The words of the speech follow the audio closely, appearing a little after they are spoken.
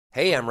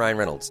Hey, I'm Ryan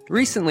Reynolds.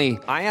 Recently,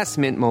 I asked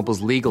Mint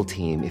Mobile's legal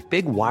team if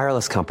big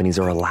wireless companies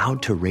are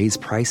allowed to raise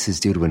prices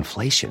due to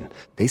inflation.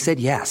 They said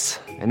yes.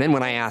 And then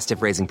when I asked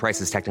if raising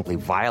prices technically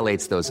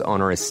violates those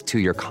onerous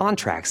two-year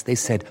contracts, they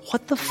said,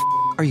 "What the f***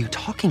 are you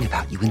talking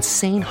about, you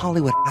insane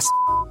Hollywood ass?"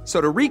 So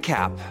to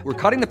recap, we're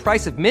cutting the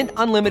price of Mint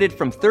Unlimited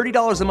from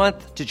 $30 a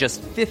month to just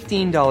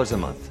 $15 a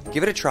month.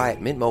 Give it a try at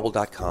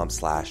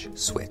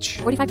mintmobile.com/switch.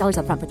 $45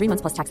 up front for 3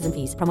 months plus taxes and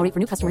fees. Promo rate for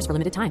new customers for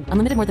limited time.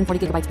 Unlimited more than 40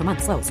 gigabytes per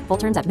month. Slows full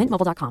terms at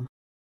mintmobile.com.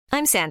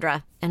 I'm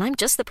Sandra, and I'm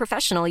just the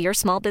professional your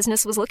small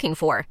business was looking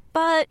for.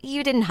 But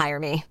you didn't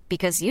hire me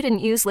because you didn't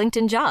use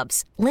LinkedIn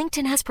Jobs.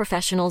 LinkedIn has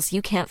professionals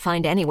you can't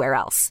find anywhere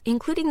else,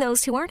 including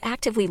those who aren't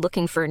actively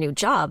looking for a new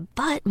job,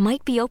 but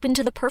might be open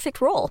to the perfect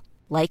role,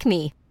 like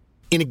me.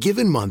 In a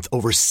given month,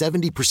 over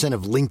 70%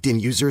 of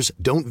LinkedIn users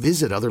don't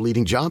visit other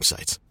leading job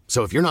sites.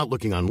 So if you're not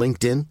looking on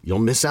LinkedIn, you'll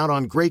miss out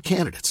on great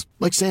candidates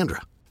like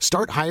Sandra.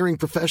 Start hiring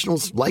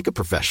professionals like a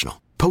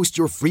professional. Post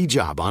your free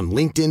job on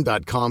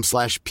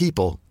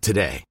linkedin.com/people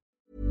today.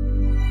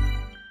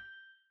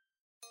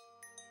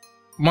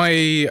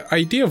 My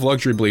idea of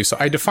luxury beliefs,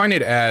 I define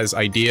it as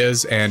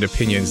ideas and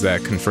opinions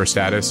that confer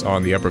status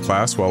on the upper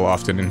class while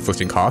often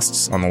inflicting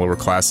costs on the lower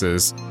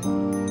classes.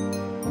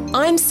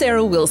 I'm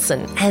Sarah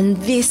Wilson, and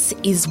this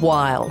is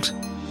Wild,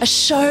 a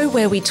show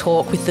where we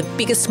talk with the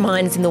biggest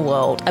minds in the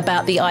world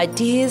about the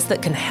ideas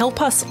that can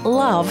help us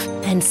love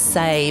and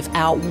save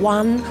our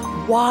one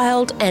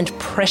wild and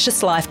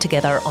precious life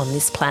together on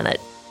this planet.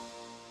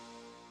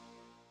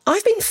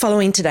 I've been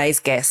following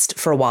today's guest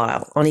for a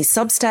while on his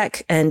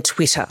Substack and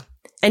Twitter,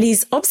 and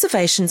his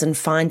observations and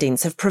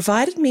findings have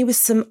provided me with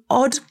some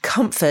odd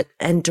comfort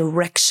and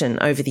direction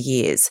over the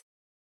years,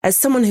 as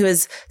someone who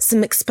has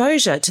some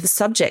exposure to the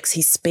subjects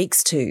he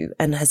speaks to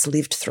and has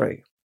lived through.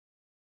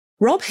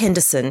 Rob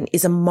Henderson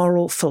is a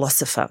moral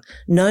philosopher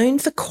known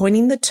for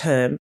coining the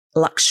term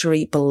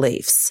luxury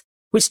beliefs,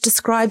 which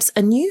describes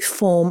a new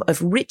form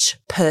of rich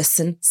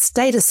person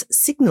status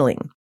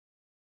signalling.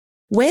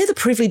 Where the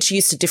privileged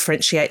used to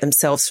differentiate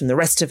themselves from the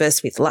rest of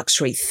us with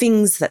luxury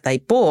things that they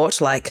bought,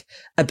 like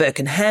a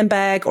Birkin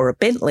handbag or a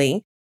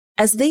Bentley,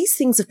 as these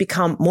things have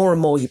become more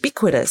and more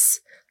ubiquitous,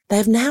 they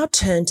have now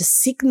turned to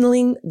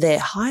signalling their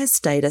higher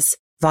status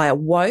via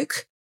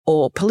woke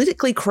or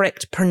politically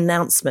correct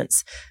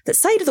pronouncements that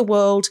say to the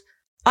world,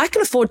 I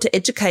can afford to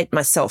educate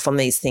myself on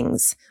these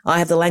things. I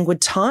have the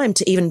languid time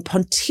to even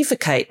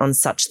pontificate on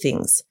such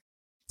things.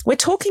 We're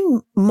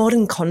talking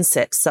modern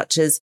concepts such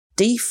as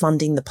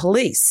defunding the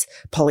police,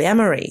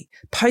 polyamory,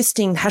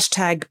 posting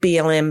hashtag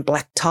BLM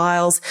black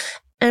tiles,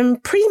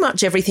 and pretty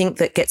much everything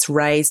that gets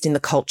raised in the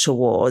culture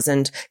wars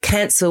and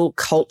cancel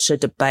culture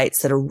debates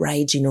that are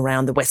raging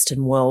around the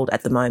Western world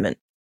at the moment.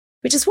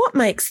 Which is what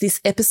makes this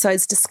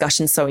episode's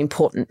discussion so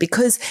important,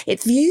 because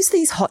it views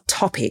these hot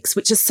topics,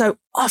 which are so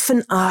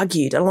often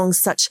argued along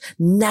such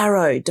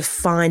narrow,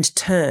 defined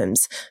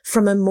terms,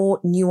 from a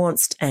more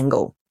nuanced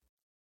angle.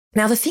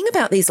 Now, the thing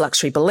about these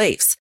luxury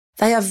beliefs,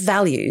 they are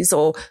values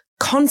or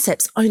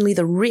concepts only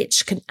the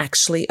rich can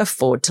actually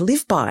afford to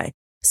live by.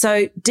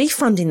 So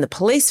defunding the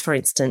police, for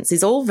instance,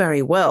 is all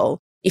very well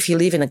if you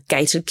live in a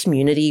gated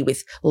community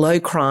with low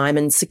crime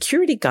and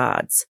security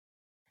guards.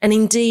 And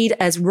indeed,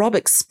 as Rob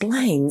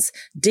explains,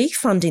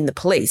 defunding the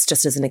police,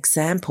 just as an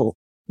example,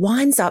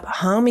 winds up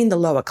harming the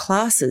lower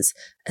classes,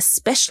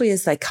 especially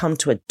as they come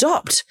to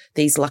adopt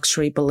these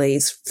luxury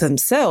beliefs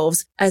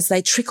themselves as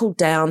they trickle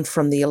down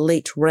from the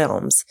elite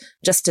realms,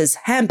 just as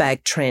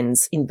handbag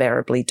trends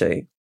invariably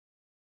do.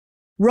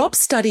 Rob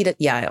studied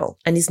at Yale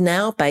and is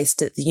now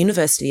based at the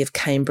University of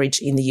Cambridge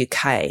in the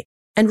UK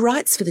and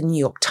writes for the New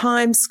York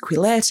Times,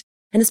 Quillette,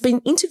 and has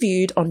been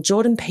interviewed on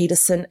Jordan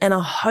Peterson and a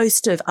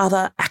host of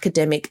other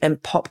academic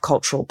and pop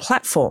cultural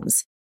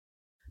platforms.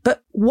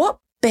 But what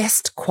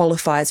best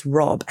qualifies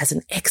Rob as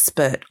an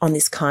expert on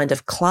this kind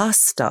of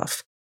class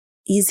stuff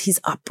is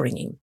his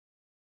upbringing.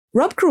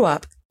 Rob grew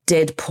up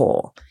dead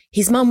poor.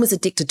 His mum was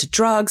addicted to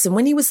drugs, and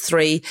when he was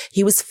 3,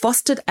 he was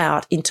fostered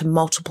out into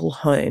multiple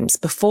homes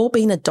before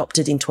being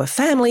adopted into a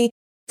family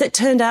that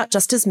turned out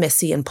just as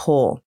messy and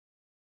poor.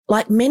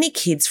 Like many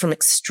kids from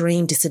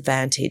extreme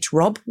disadvantage,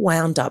 Rob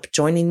wound up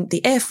joining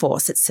the Air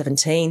Force at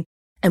 17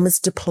 and was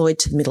deployed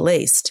to the Middle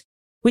East,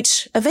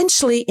 which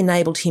eventually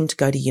enabled him to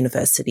go to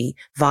university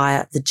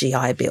via the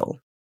GI Bill.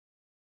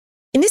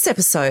 In this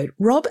episode,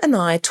 Rob and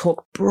I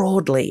talk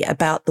broadly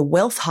about the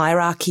wealth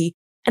hierarchy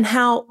and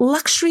how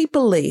luxury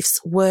beliefs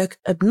work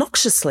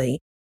obnoxiously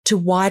to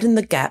widen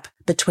the gap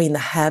between the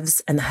haves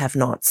and the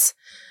have-nots.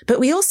 But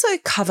we also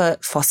cover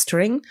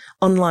fostering,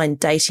 online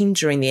dating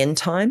during the end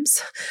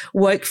times,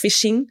 woke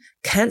fishing,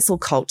 cancel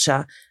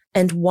culture,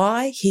 and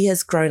why he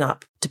has grown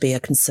up to be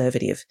a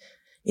conservative.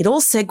 It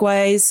all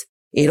segues,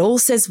 it all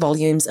says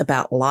volumes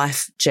about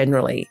life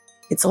generally.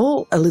 It's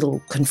all a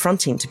little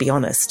confronting, to be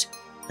honest,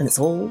 and it's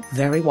all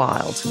very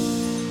wild.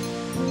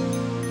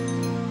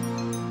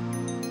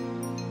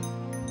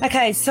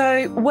 Okay,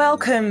 so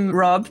welcome,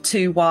 Rob,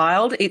 to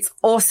Wild. It's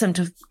awesome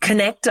to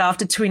connect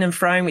after toing and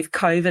froing with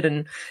COVID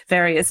and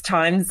various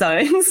time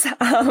zones.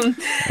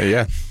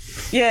 Yeah.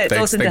 Yeah, it's Thanks,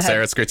 awesome Sarah. to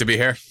have. It's great to be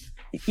here.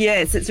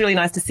 Yes, it's really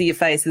nice to see your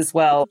face as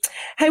well.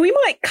 Hey, we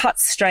might cut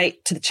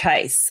straight to the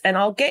chase, and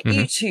I'll get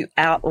you to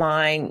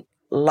outline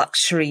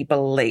luxury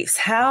beliefs,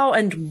 how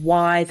and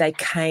why they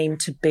came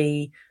to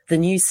be the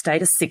new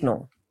status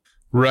signal.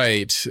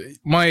 Right.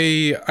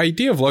 My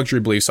idea of luxury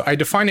beliefs, so I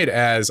define it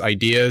as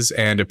ideas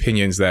and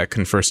opinions that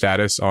confer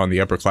status on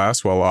the upper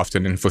class while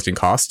often inflicting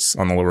costs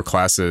on the lower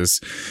classes.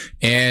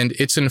 And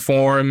it's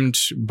informed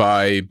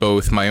by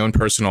both my own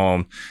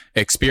personal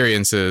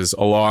experiences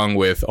along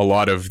with a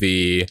lot of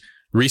the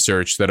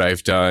research that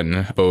I've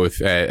done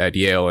both at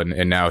Yale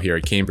and now here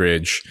at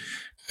Cambridge.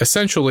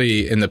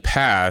 Essentially, in the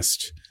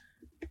past,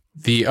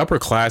 the upper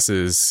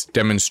classes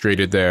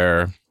demonstrated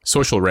their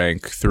social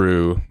rank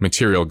through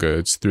material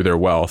goods, through their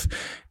wealth.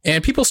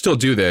 And people still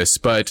do this,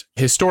 but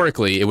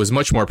historically, it was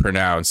much more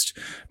pronounced.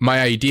 My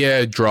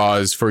idea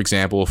draws, for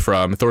example,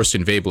 from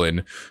Thorstein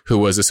Veblen, who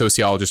was a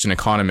sociologist and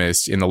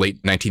economist in the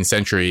late 19th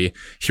century.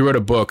 He wrote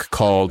a book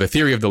called The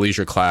Theory of the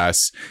Leisure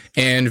Class,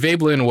 and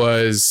Veblen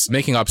was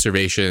making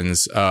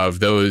observations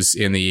of those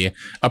in the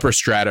upper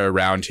strata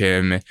around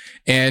him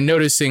and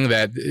noticing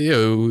that,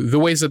 the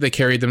ways that they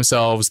carried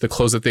themselves, the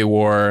clothes that they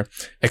wore,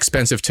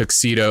 expensive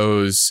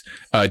tuxedos,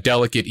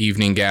 delicate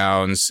evening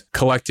gowns,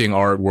 collecting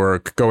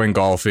artwork, going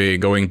golfing,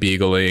 going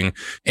beagling.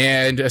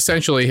 And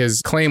essentially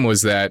his claim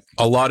was that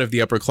a lot of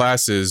the upper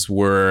classes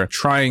were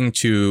trying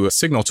to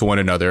signal to one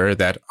another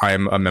that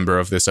I'm a member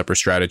of this upper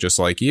strata just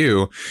like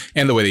you.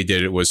 And the way they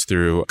did it was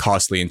through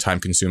costly and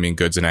time-consuming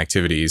goods and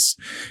activities.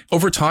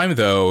 Over time,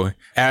 though,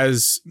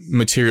 as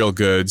material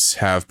goods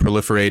have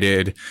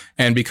proliferated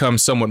and become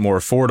somewhat more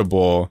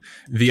affordable,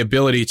 the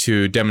ability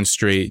to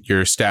demonstrate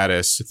your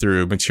status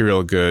through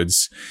material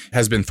goods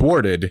has been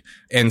thwarted.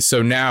 And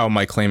so now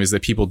my claim is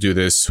that people do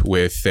this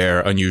with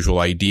their unusual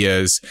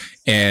ideas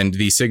and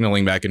the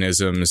signaling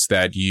mechanisms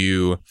that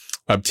you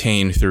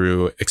obtain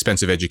through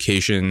expensive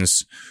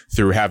educations,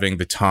 through having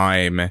the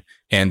time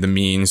and the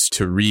means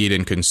to read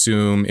and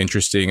consume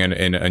interesting and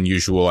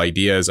unusual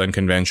ideas,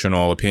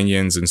 unconventional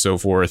opinions, and so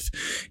forth.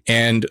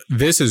 And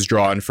this is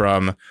drawn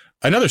from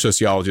another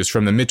sociologist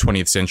from the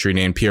mid-20th century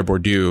named Pierre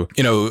Bourdieu.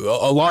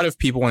 A lot of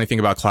people, when they think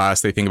about class,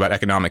 they think about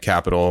economic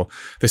capital,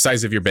 the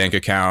size of your bank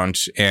account,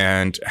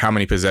 and how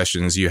many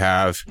possessions you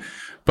have.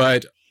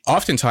 But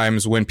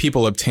oftentimes, when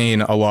people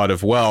obtain a lot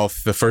of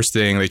wealth, the first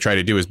thing they try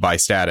to do is buy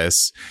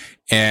status.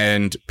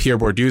 And Pierre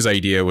Bourdieu's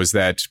idea was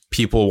that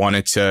people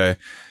wanted to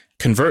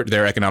convert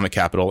their economic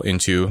capital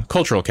into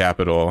cultural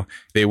capital.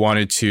 They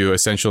wanted to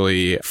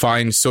essentially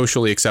find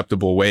socially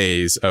acceptable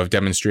ways of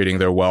demonstrating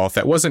their wealth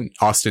that wasn't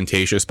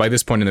ostentatious. By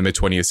this point in the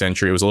mid-20th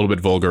century, it was a little bit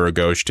vulgar or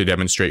gauche to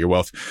demonstrate your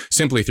wealth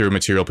simply through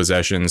material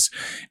possessions.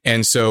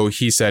 And so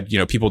he said,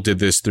 people did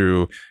this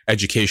through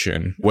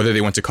education, whether they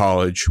went to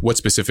college, what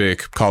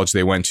specific college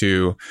they went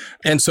to.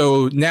 And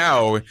so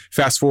now,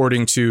 fast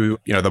forwarding to,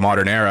 the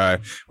modern era,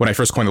 when I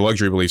first coined the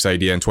luxury beliefs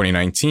idea in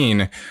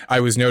 2019, I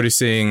was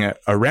noticing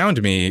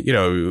around me,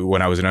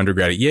 when I was an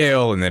undergrad at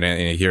Yale and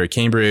then here at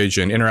Cambridge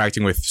and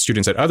interacting with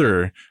students at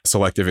other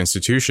selective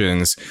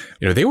institutions,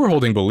 they were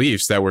holding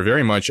beliefs that were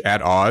very much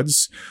at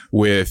odds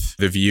with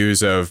the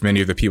views of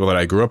many of the people that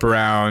I grew up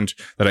around,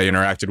 that I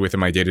interacted with in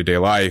my day-to-day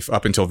life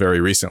up until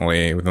very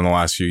recently, within the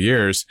last few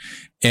years.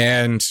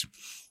 And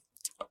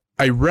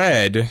I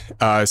read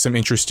some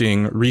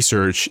interesting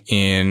research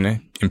in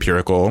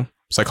empirical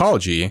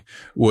psychology,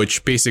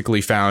 which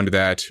basically found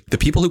that the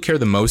people who care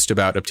the most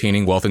about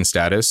obtaining wealth and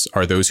status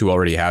are those who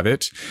already have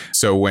it.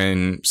 So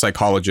when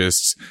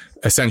psychologists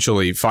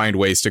essentially find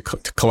ways to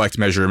collect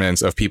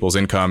measurements of people's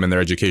income and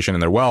their education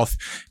and their wealth,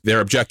 their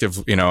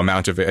objective,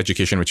 amount of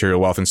education, material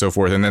wealth, and so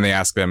forth. And then they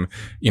ask them,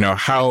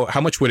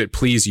 how much would it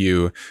please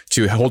you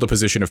to hold a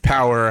position of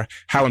power?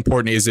 How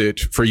important is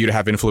it for you to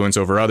have influence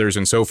over others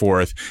and so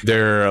forth?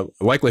 Their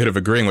likelihood of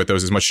agreeing with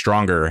those is much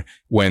stronger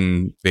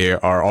when they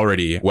are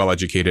already well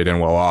educated and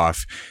well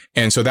off.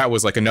 And so that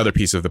was like another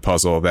piece of the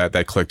puzzle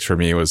that clicked for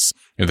me was,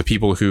 the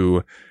people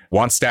who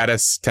want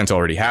status tend to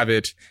already have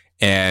it.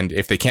 And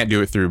if they can't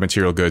do it through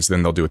material goods,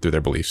 then they'll do it through their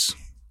beliefs.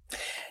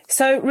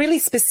 So really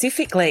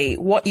specifically,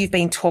 what you've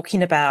been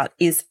talking about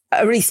is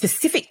a really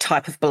specific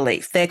type of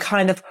belief. They're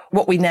kind of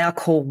what we now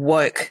call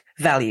woke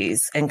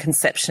values and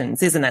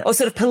conceptions, isn't it? Or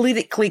sort of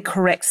politically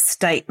correct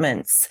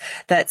statements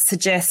that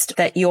suggest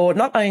that you're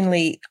not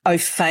only au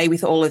fait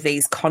with all of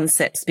these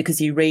concepts because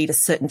you read a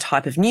certain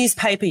type of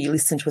newspaper, you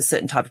listen to a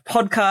certain type of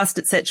podcast,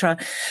 etc.,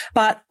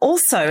 but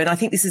also, and I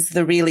think this is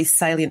the really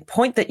salient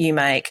point that you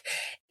make,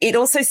 it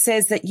also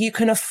says that you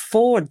can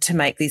afford to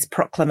make these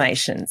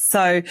proclamations.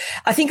 So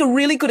I think a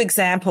really good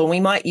example, and we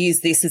might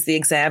use this as the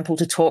example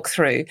to talk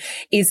through,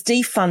 is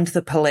defund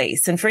the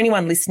police. And for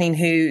anyone listening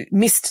who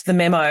missed the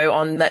memo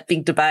on that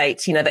big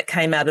debate, that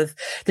came out of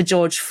the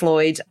George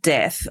Floyd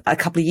death a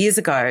couple of years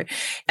ago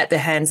at the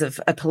hands of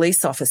a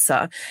police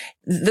officer,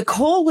 the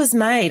call was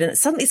made and it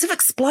suddenly sort of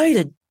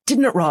exploded.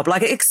 didn't it, Rob?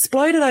 Like, it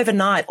exploded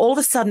overnight. All of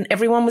a sudden,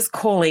 everyone was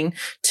calling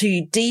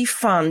to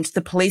defund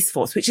the police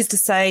force, which is to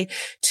say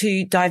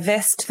to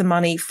divest the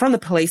money from the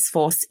police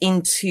force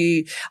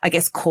into, I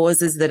guess,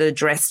 causes that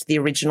addressed the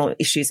original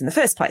issues in the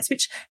first place,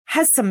 which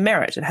has some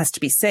merit, it has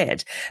to be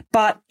said.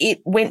 But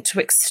it went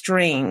to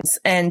extremes.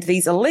 And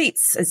these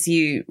elites, as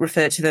you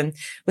refer to them,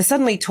 were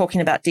suddenly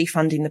talking about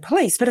defunding the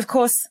police. But of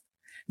course,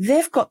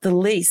 they've got the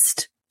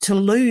least to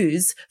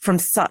lose from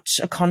such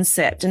a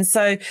concept. And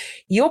so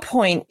your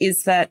point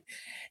is that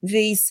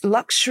these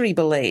luxury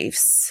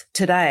beliefs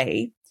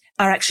today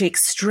are actually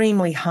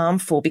extremely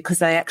harmful because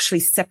they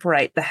actually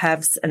separate the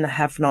haves and the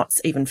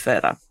have-nots even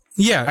further.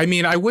 Yeah, I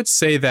mean, I would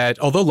say that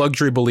although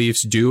luxury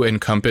beliefs do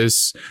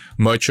encompass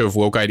much of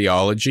woke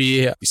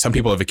ideology, some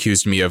people have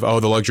accused me of,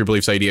 the luxury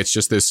beliefs idea, it's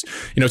just this,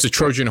 it's a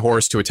Trojan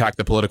horse to attack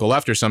the political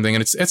left or something.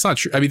 And it's not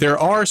true. I mean, there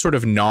are sort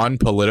of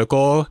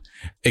non-political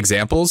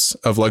examples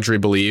of luxury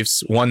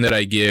beliefs. One that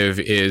I give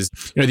is,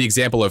 the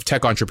example of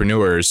tech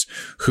entrepreneurs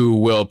who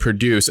will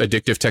produce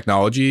addictive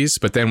technologies.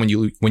 But then when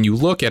you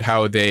look at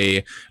how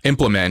they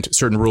implement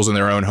certain rules in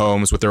their own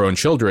homes with their own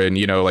children,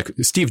 like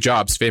Steve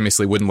Jobs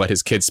famously wouldn't let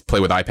his kids play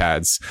with iPads.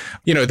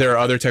 There are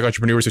other tech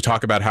entrepreneurs who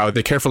talk about how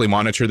they carefully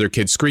monitor their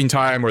kids' screen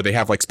time, or they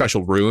have like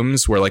special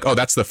rooms where like,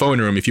 that's the phone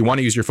room. If you want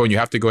to use your phone, you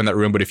have to go in that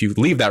room. But if you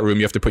leave that room,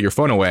 you have to put your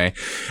phone away.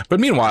 But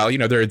meanwhile,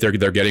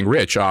 they're getting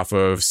rich off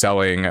of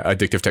selling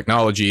addictive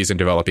technologies and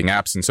developing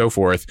apps and so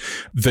forth.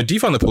 The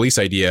defund the police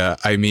idea,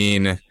 I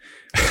mean,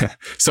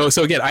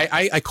 So again,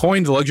 I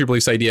coined the luxury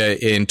beliefs idea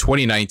in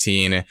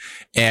 2019,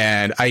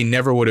 and I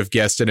never would have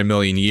guessed in a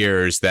million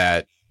years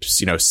that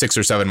 6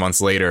 or 7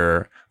 months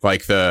later,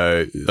 like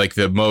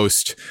the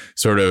most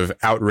sort of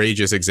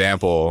outrageous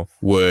example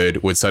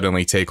would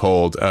suddenly take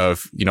hold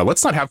of,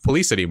 let's not have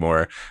police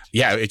anymore.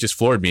 Yeah, it just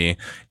floored me.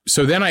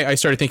 So then I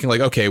started thinking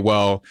like, okay,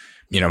 well,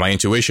 my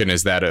intuition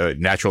is that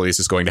naturally this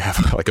is going to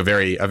have like a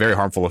very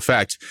harmful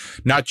effect,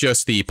 not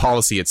just the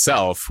policy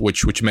itself,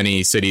 which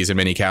many cities and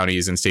many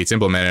counties and states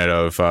implemented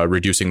of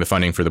reducing the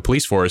funding for the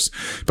police force,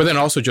 but then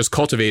also just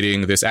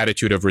cultivating this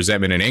attitude of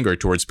resentment and anger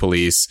towards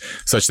police,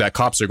 such that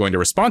cops are going to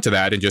respond to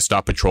that and just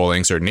stop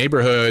patrolling certain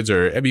neighborhoods,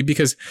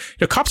 because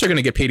cops are going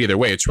to get paid either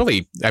way. It's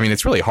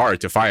really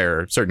hard to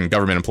fire certain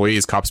government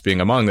employees, cops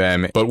being among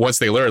them. But once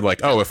they learn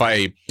like, if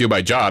I do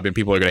my job and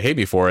people are going to hate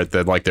me for it,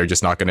 then like they're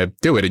just not going to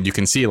do it. And you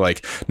can see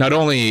like, not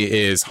only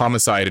is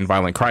homicide and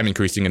violent crime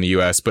increasing in the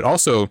US, but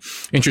also,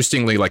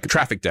 interestingly, like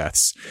traffic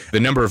deaths, the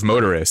number of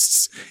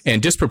motorists,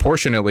 and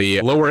disproportionately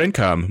lower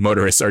income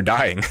motorists are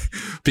dying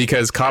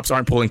because cops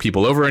aren't pulling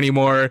people over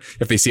anymore.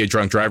 If they see a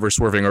drunk driver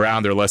swerving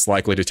around, they're less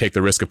likely to take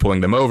the risk of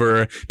pulling them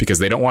over because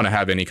they don't want to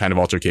have any kind of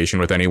altercation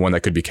with anyone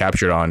that could be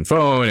captured on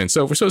phone and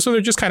so forth. So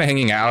they're just kind of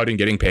hanging out and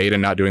getting paid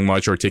and not doing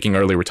much or taking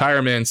early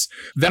retirements.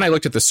 Then I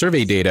looked at the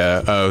survey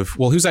data of,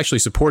 who's actually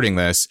supporting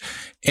this?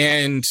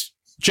 And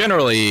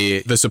generally,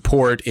 the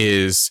support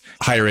is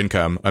higher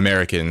income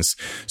Americans.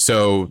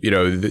 So, the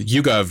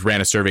YouGov ran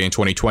a survey in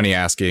 2020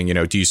 asking,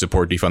 do you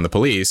support defund the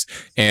police?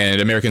 And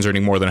Americans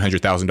earning more than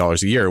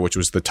 $100,000 a year, which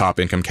was the top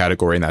income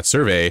category in that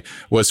survey,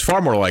 was far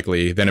more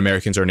likely than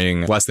Americans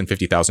earning less than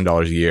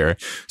 $50,000 a year.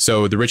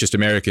 So the richest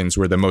Americans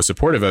were the most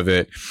supportive of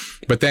it.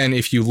 But then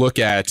if you look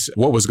at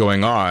what was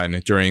going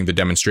on during the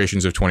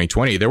demonstrations of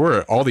 2020, there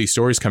were all these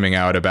stories coming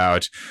out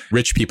about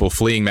rich people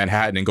fleeing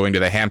Manhattan and going to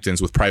the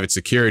Hamptons with private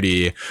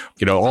security.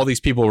 All these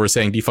people were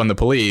saying defund the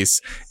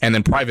police, and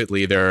then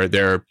privately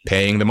they're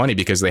paying the money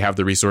because they have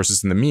the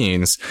resources and the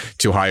means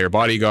to hire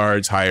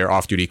bodyguards, hire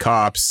off-duty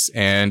cops,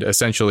 and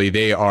essentially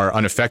they are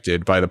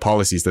unaffected by the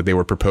policies that they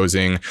were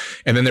proposing.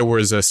 And then there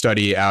was a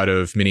study out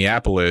of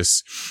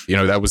Minneapolis,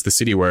 that was the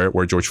city where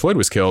George Floyd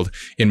was killed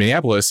in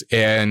Minneapolis,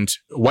 and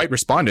white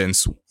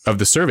respondents of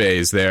the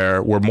surveys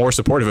there were more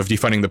supportive of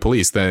defunding the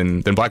police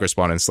than black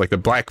respondents. Like the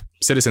black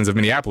citizens of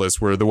Minneapolis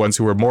were the ones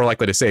who were more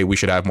likely to say we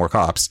should have more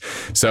cops.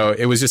 So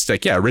it was just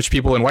like, rich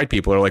people and white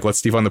people are like,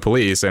 let's defund the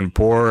police. And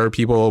poor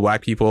people,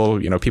 black people,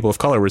 people of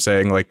color were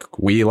saying like,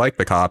 we like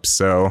the cops.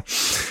 So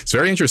it's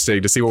very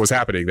interesting to see what was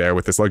happening there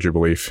with this luxury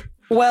belief.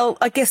 Well,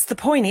 I guess the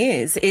point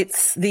is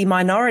it's the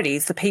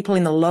minorities, the people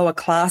in the lower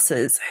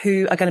classes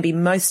who are going to be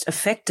most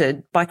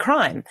affected by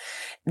crime.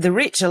 The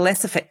rich are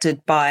less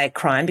affected by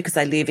crime because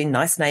they live in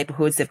nice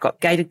neighborhoods. They've got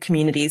gated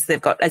communities.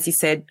 They've got, as you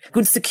said,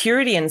 good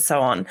security and so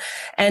on.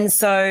 And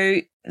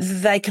so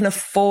they can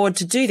afford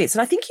to do this.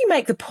 And I think you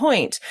make the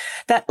point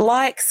that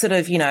like sort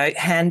of,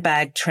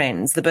 handbag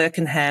trends, the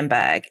Birkin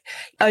handbag,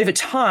 over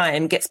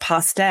time gets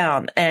passed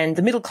down and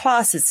the middle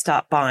classes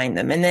start buying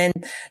them. And then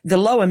the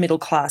lower middle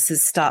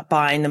classes start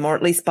buying them, or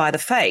at least buy the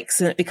fakes,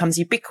 and it becomes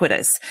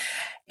ubiquitous.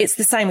 It's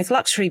the same with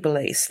luxury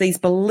beliefs. These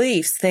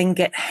beliefs then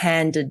get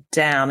handed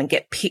down and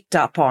get picked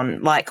up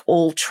on like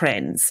all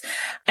trends.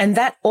 And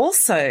that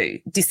also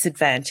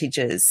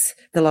disadvantages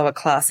the lower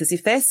classes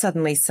if they're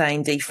suddenly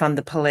saying defund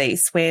the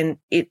police when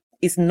it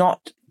is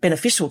not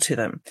beneficial to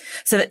them.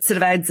 So that sort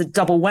of adds a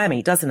double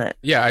whammy, doesn't it?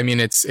 Yeah, I mean,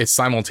 it's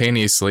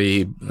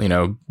simultaneously,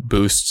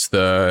 boosts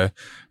the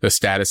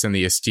status and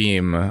the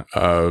esteem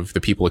of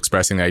the people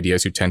expressing the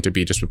ideas who tend to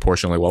be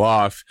disproportionately well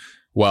off.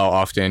 while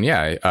often,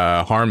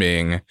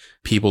 harming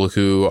people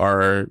who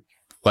are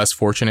less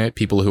fortunate,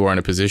 people who are in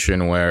a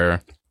position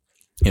where,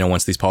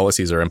 once these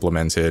policies are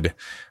implemented,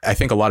 I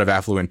think a lot of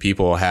affluent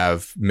people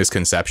have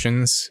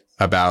misconceptions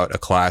about a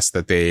class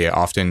that they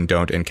often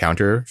don't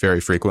encounter very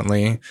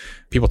frequently.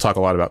 People talk a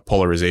lot about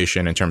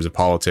polarization in terms of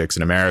politics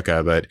in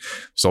America, but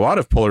there's a lot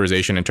of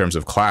polarization in terms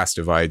of class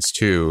divides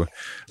too.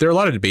 There are a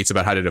lot of debates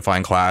about how to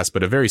define class,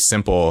 but a very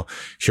simple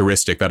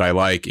heuristic that I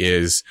like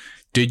is,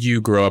 did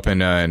you grow up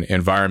in an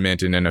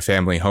environment and in a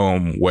family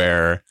home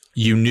where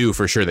you knew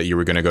for sure that you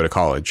were going to go to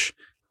college?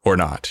 Or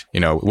not,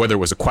 whether it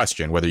was a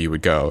question, whether you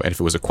would go. And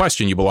if it was a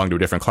question, you belonged to a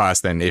different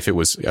class than if it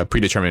was a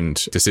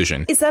predetermined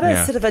decision. Is that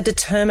a sort of a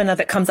determiner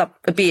that comes up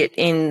a bit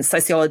in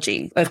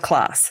sociology of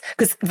class?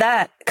 Because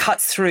that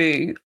cuts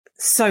through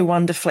so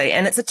wonderfully.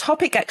 And it's a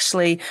topic,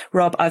 actually,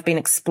 Rob, I've been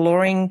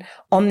exploring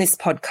on this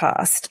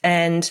podcast,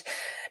 and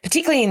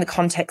particularly in the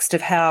context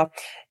of how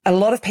a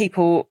lot of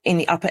people in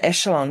the upper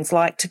echelons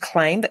like to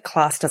claim that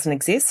class doesn't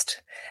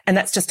exist. And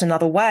that's just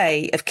another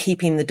way of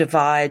keeping the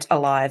divide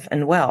alive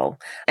and well.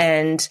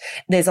 And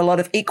there's a lot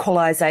of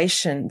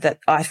equalization that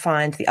I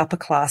find the upper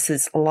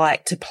classes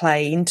like to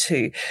play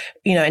into.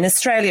 In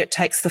Australia, it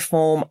takes the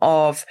form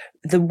of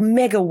the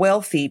mega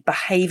wealthy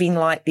behaving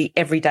like the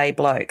everyday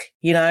bloke,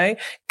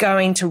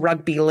 going to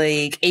rugby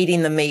league,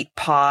 eating the meat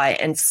pie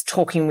and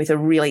talking with a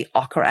really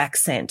ochre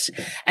accent.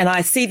 And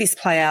I see this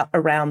play out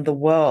around the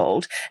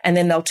world, and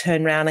then they'll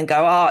turn around and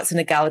go, oh, it's an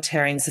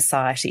egalitarian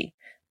society,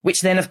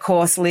 which then, of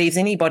course, leaves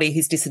anybody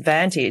who's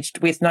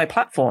disadvantaged with no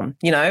platform.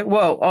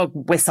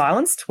 We're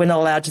silenced. We're not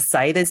allowed to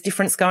say there's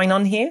difference going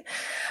on here.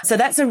 So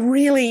that's a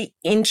really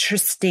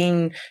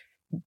interesting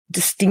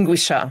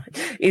distinguisher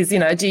is,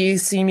 do you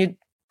assume you'd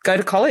go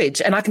to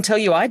college? And I can tell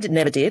you I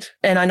never did.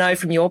 And I know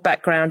from your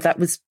background that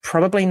was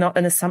probably not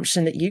an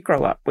assumption that you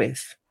grew up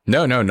with.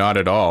 No, not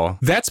at all.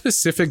 That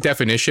specific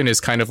definition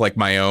is kind of like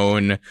my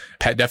own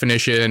pet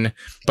definition.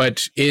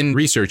 But in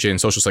research in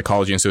social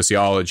psychology and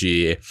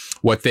sociology,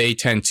 what they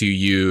tend to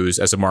use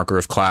as a marker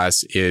of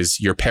class is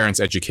your parents'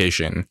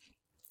 education,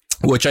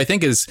 which I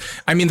think is,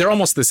 they're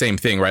almost the same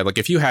thing, right? Like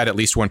if you had at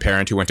least one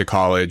parent who went to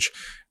college,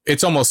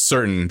 it's almost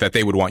certain that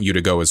they would want you to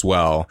go as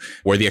well,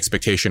 where the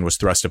expectation was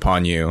thrust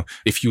upon you.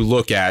 If you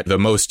look at the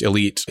most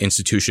elite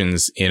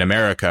institutions in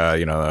America,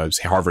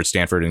 Harvard,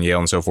 Stanford, and Yale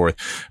and so forth,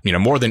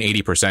 more than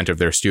 80% of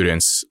their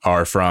students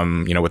are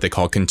from, what they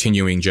call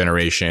continuing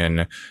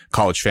generation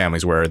college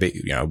families, where they,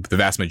 the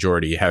vast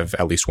majority have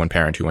at least one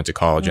parent who went to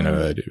college, and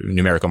a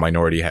numerical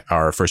minority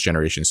are first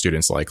generation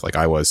students like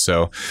I was.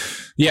 So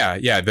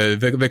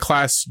the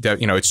class,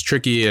 it's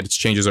tricky. It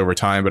changes over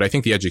time, but I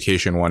think the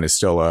education one is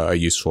still a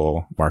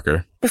useful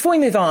marker. Before we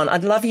move on,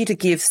 I'd love you to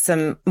give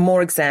some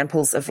more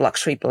examples of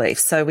luxury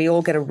beliefs so we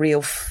all get a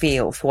real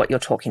feel for what you're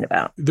talking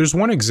about. There's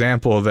one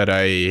example that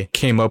I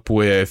came up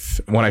with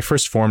when I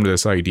first formed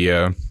this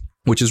idea,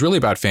 which is really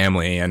about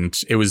family. And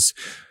it was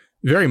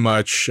very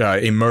much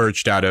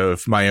emerged out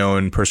of my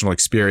own personal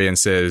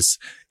experiences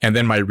and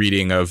then my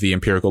reading of the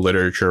empirical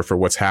literature for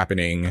what's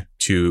happening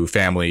to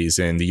families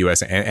in the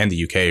US and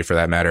the UK, for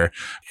that matter,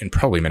 and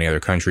probably many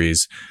other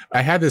countries.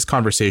 I had this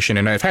conversation,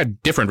 and I've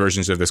had different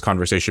versions of this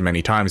conversation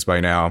many times by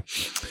now,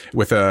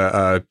 with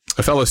a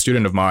fellow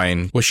student of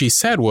mine. What she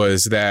said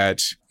was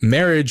that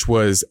marriage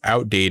was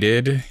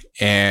outdated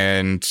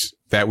and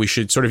that we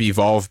should sort of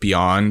evolve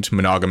beyond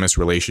monogamous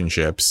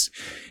relationships.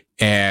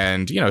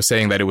 And,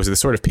 saying that it was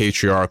this sort of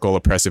patriarchal,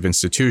 oppressive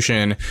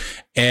institution.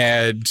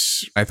 And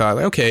I thought,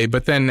 okay,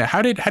 but then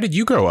how did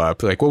you grow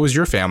up? Like, what was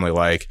your family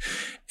like?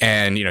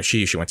 And,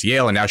 she went to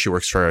Yale, and now she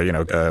works for,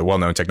 a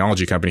well-known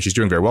technology company. She's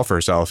doing very well for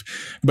herself.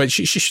 But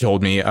she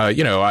told me,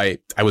 I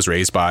was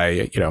raised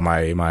by,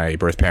 my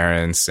birth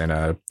parents in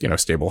a,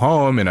 stable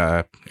home in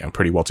a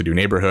pretty well-to-do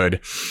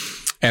neighborhood.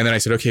 And then I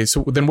said, okay,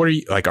 so then what are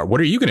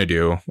you going to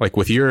do like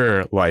with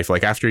your life?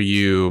 Like after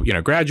you,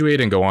 graduate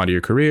and go on to your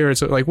career.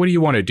 So like, what do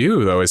you want to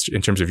do though,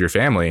 in terms of your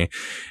family?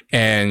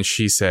 And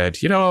she said,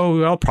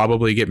 I'll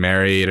probably get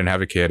married and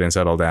have a kid and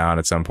settle down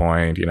at some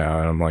point, and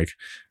I'm like,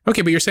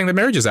 okay, but you're saying that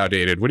marriage is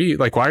outdated.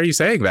 Why are you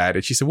saying that?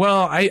 And she said,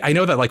 well, I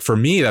know that like for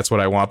me, that's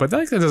what I want, but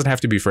that doesn't have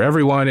to be for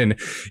everyone. And,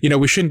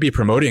 we shouldn't be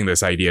promoting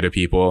this idea to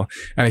people.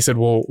 And I said,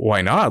 well,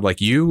 why not?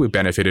 Like you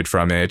benefited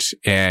from it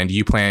and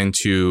you plan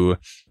to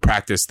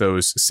practice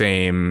those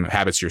same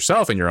habits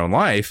yourself in your own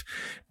life.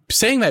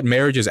 Saying that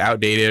marriage is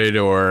outdated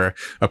or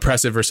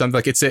oppressive or something,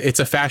 like it's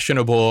a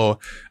fashionable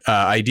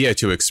idea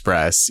to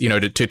express,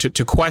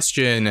 to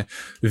question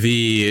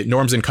the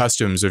norms and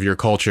customs of your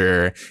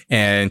culture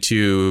and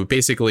to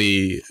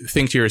basically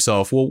think to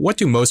yourself, well, what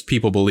do most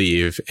people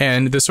believe?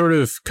 And the sort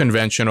of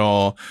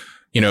conventional,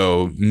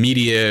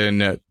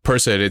 median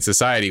person in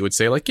society would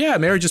say like, yeah,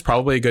 marriage is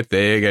probably a good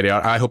thing. And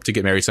I hope to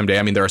get married someday.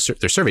 I mean, there's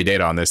survey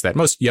data on this that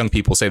most young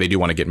people say they do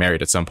want to get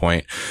married at some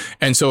point.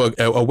 And so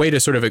a way to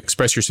sort of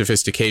express your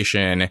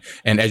sophistication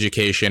and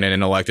education and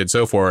intellect and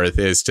so forth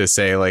is to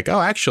say like,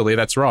 oh, actually,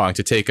 that's wrong,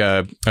 to take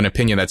an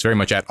opinion that's very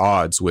much at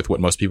odds with what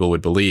most people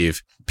would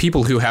believe.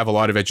 People who have a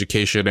lot of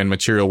education and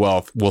material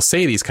wealth will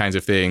say these kinds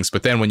of things,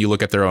 but then when you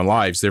look at their own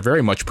lives, they're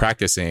very much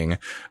practicing,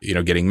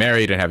 getting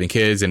married and having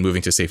kids and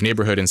moving to a safe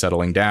neighborhood and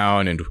settling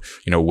down and,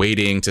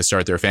 waiting to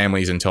start their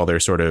families until they're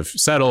sort of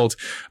settled.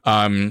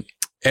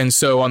 And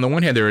so on the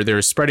one hand,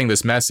 they're spreading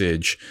this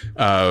message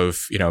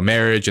of,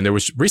 marriage. And there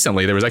was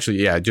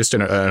actually, just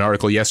an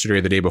article yesterday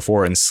or the day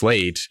before in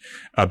Slate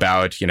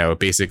about,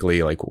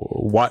 basically like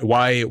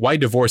why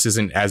divorce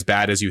isn't as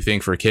bad as you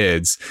think for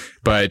kids.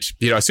 But,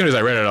 as soon as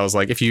I read it, I was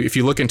like, if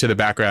you look into the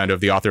background of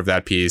the author of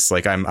that piece,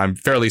 like I'm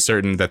fairly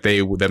certain that they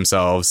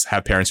themselves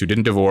have parents who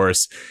didn't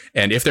divorce.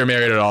 And if they're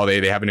married at all,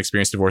 they haven't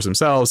experienced divorce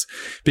themselves.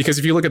 Because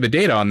if you look at the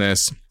data on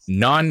this,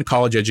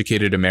 non-college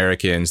educated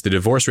Americans, the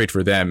divorce rate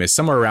for them is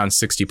somewhere around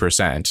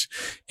 60%.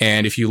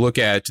 And if you look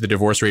at the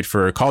divorce rate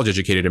for college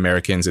educated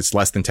Americans, it's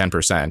less than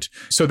 10%.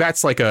 So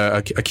that's like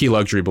a key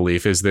luxury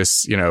belief, is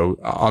this,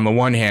 on the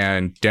one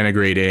hand,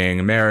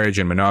 denigrating marriage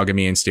and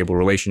monogamy and stable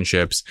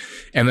relationships.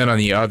 And then on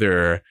the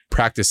other,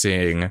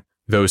 practicing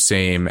those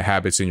same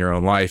habits in your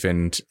own life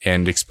and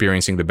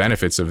experiencing the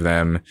benefits of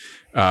them.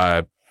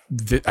 I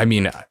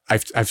mean,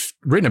 I've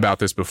written about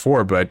this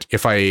before, but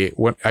I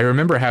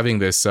remember having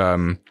this,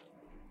 having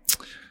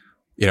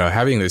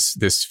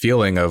this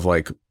feeling of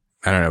like,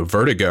 I don't know,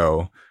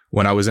 vertigo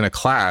when I was in a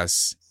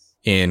class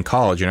in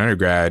college, in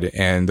undergrad,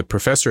 and the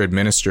professor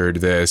administered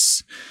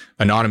this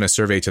anonymous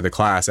survey to the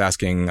class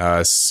asking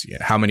us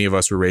how many of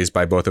us were raised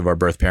by both of our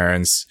birth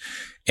parents.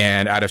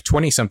 And out of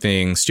 20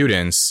 something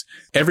students,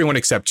 everyone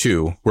except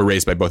 2 were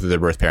raised by both of their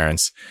birth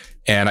parents.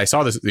 And I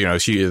saw this,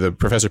 the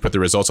professor put the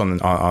results on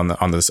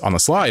the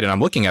slide, and I'm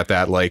looking at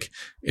that like,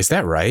 is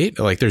that right?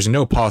 Like, there's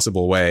no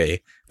possible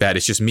way that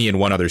it's just me and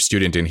one other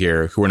student in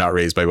here who were not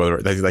raised by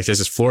both. Like, that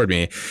just floored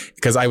me,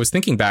 because I was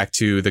thinking back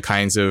to the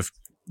kinds of,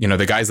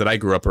 the guys that I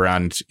grew up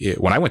around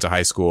when I went to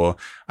high school.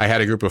 I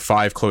had a group of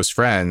 5 close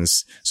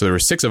friends. So there were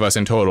 6 of us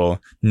in total.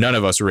 None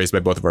of us were raised by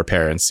both of our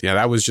parents.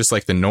 That was just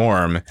like the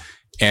norm.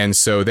 And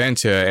so then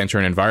to enter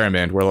an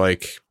environment where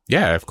like,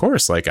 yeah, of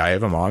course, like I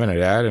have a mom and a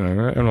dad,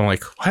 and I'm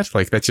like, what?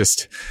 Like that's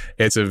just,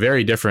 it's a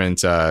very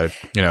different,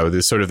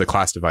 the sort of the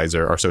class divides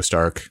are so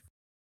stark.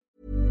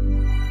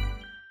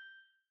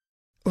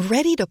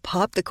 Ready to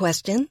pop the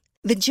question?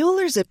 The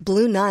jewelers at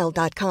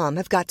BlueNile.com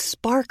have got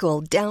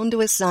sparkle down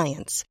to a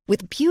science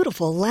with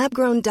beautiful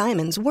lab-grown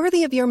diamonds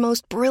worthy of your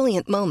most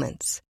brilliant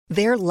moments.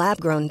 Their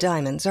lab-grown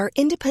diamonds are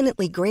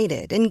independently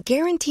graded and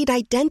guaranteed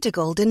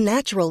identical to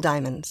natural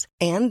diamonds,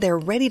 and they're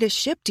ready to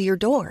ship to your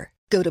door.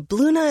 Go to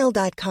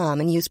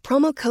BlueNile.com and use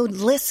promo code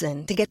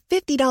LISTEN to get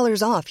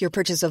 $50 off your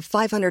purchase of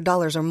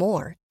 $500 or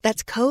more.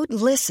 That's code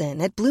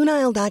LISTEN at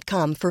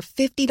BlueNile.com for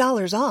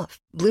 $50 off.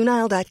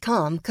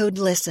 BlueNile.com, code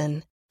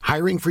LISTEN.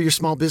 Hiring for your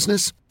small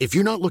business? If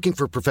you're not looking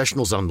for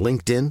professionals on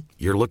LinkedIn,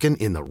 you're looking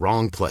in the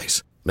wrong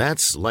place.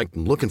 That's like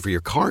looking for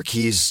your car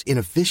keys in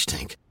a fish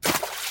tank.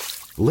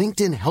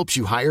 LinkedIn helps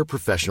you hire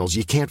professionals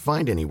you can't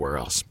find anywhere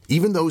else,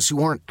 even those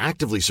who aren't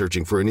actively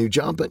searching for a new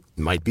job but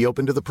might be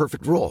open to the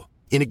perfect role.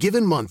 In a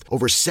given month,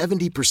 over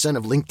 70%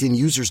 of LinkedIn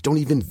users don't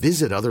even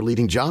visit other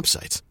leading job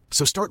sites.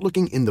 So start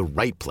looking in the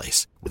right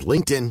place. With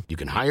LinkedIn, you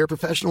can hire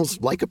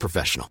professionals like a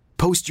professional.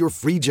 Post your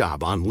free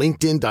job on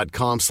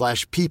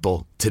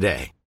linkedin.com/people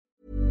today.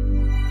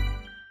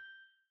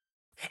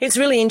 It's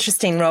really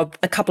interesting, Rob.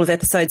 A couple of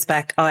episodes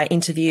back, I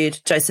interviewed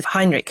Joseph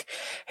Heinrich,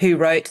 who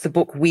wrote the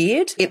book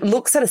Weird. It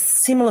looks at a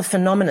similar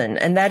phenomenon,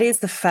 and that is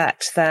the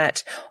fact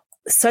that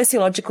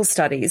sociological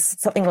studies,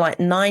 something like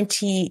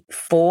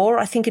 94,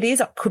 I think it is,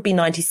 it could be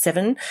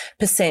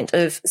 97%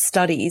 of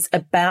studies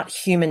about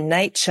human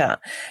nature,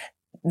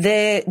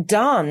 they're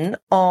done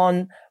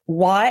on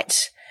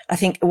white,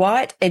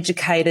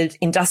 educated,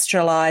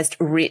 industrialized,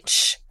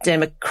 rich,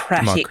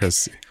 democratic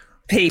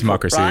people,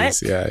 democracies,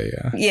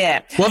 right?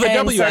 Yeah. Well, the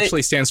W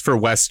actually stands for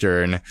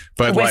Western,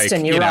 but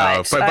Western, like,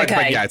 right.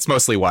 but yeah, it's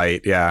mostly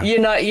white. Yeah. You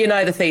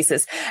know the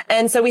thesis.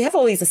 And so we have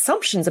all these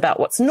assumptions about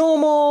what's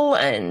normal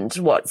and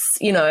what's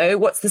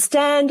the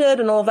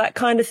standard and all that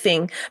kind of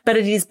thing. But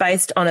it is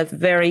based on a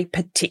very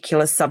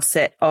particular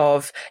subset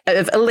of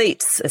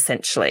elites,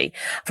 essentially,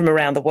 from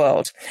around the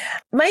world.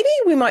 Maybe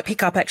we might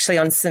pick up actually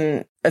on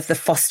some of the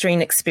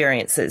fostering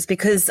experiences,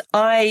 because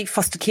I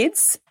foster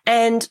kids,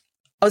 and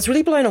I was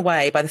really blown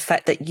away by the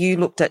fact that you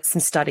looked at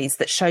some studies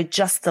that showed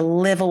just the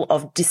level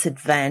of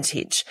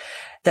disadvantage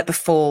that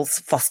befalls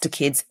foster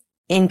kids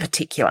in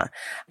particular,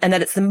 and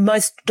that it's the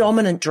most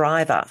dominant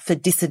driver for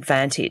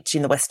disadvantage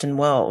in the Western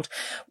world.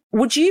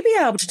 Would you be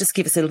able to just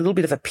give us a little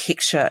bit of a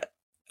picture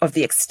of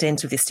the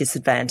extent of this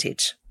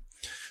disadvantage?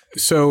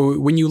 So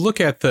when you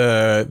look at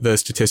the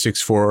statistics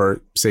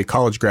for, say,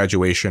 college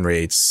graduation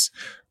rates,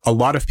 a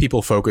lot of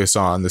people focus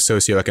on the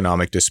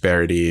socioeconomic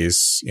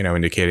disparities,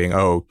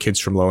 indicating, kids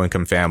from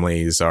low-income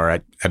families are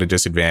at a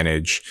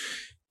disadvantage.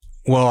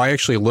 Well, I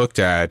actually looked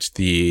at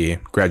the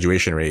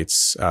graduation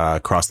rates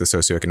across the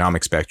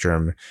socioeconomic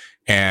spectrum,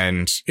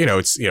 and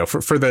it's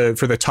for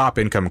the top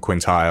income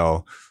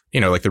quintile,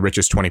 like the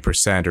richest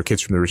 20% or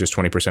kids from the richest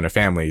 20% of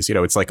families,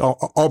 it's like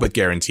all but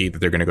guaranteed that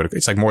they're going to go to,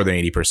 it's like more than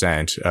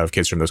 80% of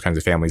kids from those kinds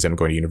of families end up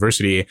going to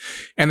university.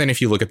 And then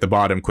if you look at the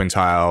bottom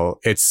quintile,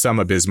 it's some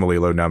abysmally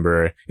low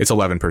number. It's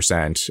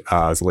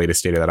 11%, is the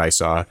latest data that I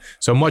saw.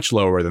 So much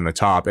lower than the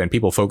top, and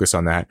people focus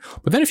on that.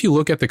 But then if you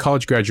look at the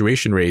college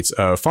graduation rates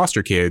of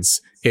foster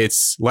kids,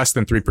 it's less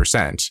than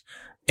 3%.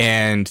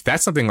 And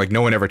that's something like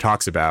no one ever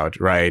talks about,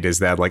 right? Is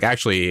that like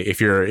actually if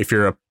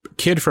you're a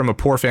kid from a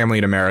poor family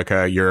in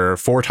America, you're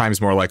 4 times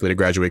more likely to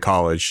graduate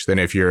college than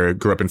if you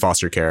grew up in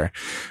foster care.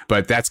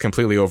 But that's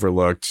completely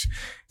overlooked.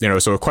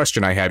 So a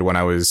question I had when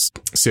I was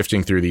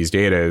sifting through these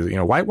data is,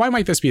 why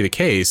might this be the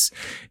case?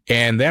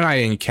 And then I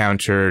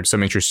encountered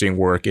some interesting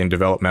work in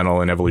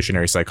developmental and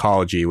evolutionary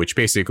psychology, which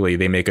basically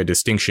they make a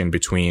distinction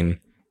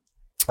between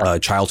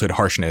childhood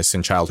harshness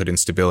and childhood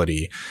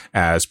instability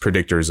as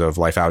predictors of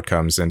life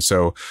outcomes. And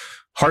so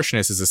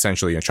harshness is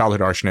essentially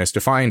childhood harshness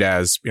defined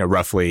as,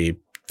 roughly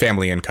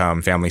family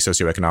income, family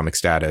socioeconomic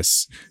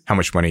status, how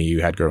much money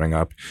you had growing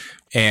up.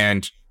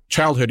 And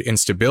childhood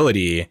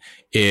instability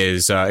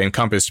is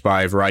encompassed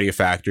by a variety of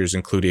factors,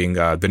 including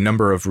the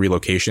number of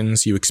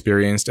relocations you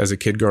experienced as a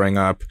kid growing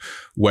up,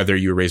 whether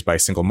you were raised by a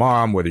single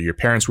mom, whether your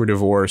parents were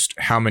divorced,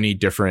 how many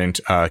different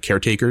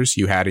caretakers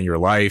you had in your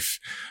life,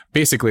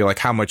 basically like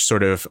how much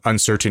sort of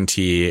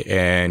uncertainty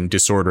and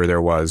disorder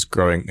there was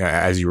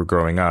as you were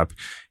growing up.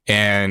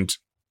 And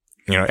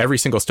every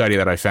single study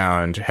that I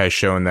found has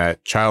shown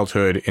that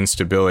childhood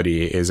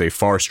instability is a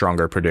far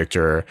stronger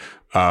predictor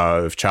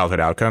of childhood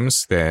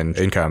outcomes than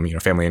income,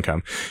 family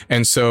income.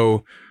 And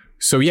so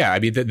yeah, I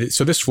mean,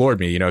 so this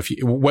floored me,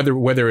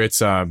 whether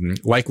it's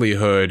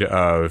likelihood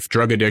of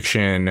drug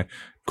addiction,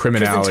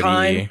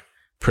 criminality,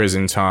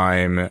 prison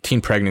time, teen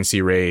pregnancy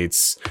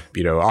rates,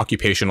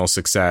 occupational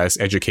success,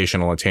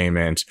 educational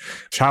attainment.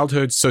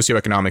 Childhood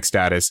socioeconomic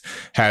status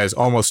has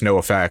almost no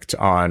effect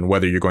on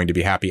whether you're going to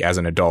be happy as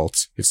an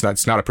adult. It's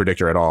not a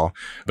predictor at all.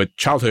 But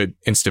childhood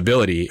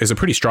instability is a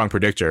pretty strong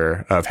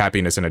predictor of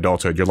happiness in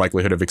adulthood, your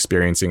likelihood of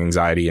experiencing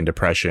anxiety and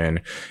depression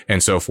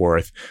and so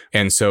forth.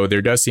 And so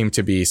there does seem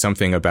to be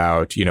something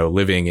about,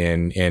 living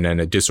in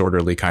a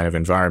disorderly kind of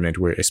environment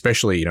where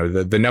especially,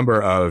 the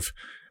number of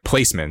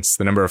placements,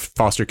 the number of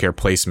foster care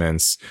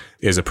placements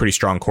is a pretty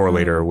strong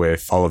correlator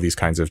with all of these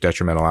kinds of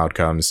detrimental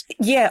outcomes.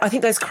 Yeah, I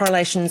think those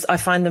correlations, I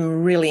find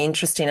them really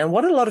interesting. And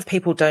what a lot of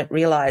people don't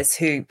realize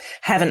who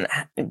haven't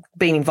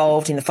been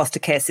involved in the foster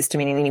care system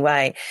in any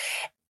way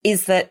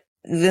is that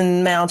the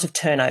amount of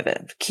turnover.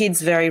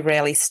 Kids very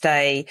rarely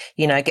stay,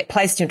 get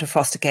placed into a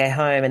foster care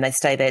home and they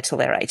stay there till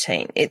they're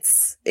 18.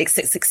 It's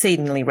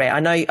exceedingly rare.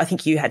 I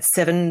think you had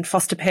 7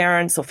 foster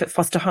parents or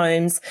foster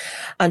homes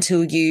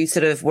until you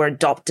sort of were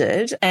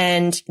adopted.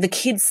 And the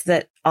kids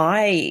that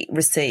I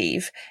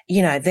receive,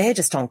 they're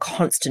just on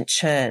constant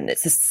churn.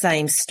 It's the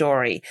same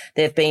story.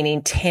 They've been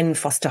in 10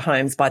 foster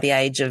homes by the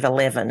age of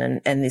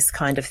 11 and this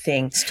kind of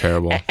thing. It's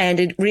terrible. And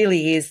it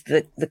really is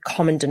the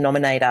common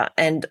denominator.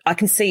 And I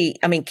can see,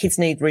 kids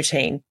need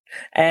routine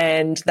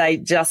and they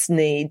just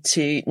need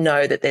to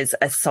know that there's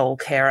a sole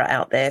carer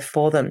out there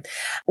for them.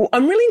 Well,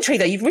 I'm really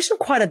intrigued though. You've written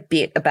quite a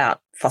bit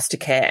about foster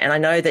care, and I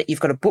know that you've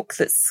got a book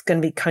that's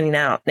going to be coming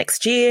out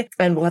next year,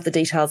 and we'll have the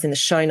details in the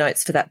show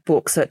notes for that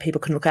book so that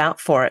people can look out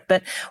for it.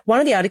 But one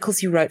of the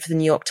articles you wrote for the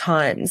New York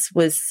Times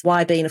was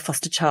why being a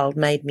foster child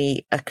made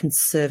me a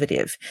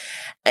conservative.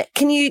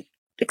 Can you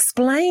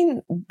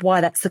explain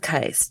why that's the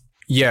case?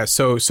 Yeah,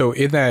 so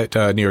in that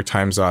New York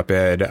Times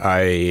op-ed,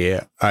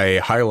 I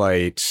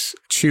highlight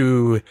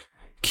 2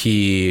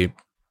 key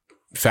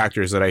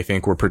factors that I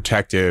think were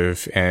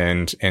protective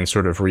and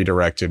sort of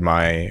redirected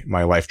my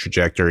life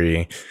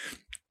trajectory.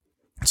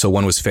 So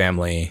one was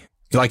family.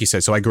 Like you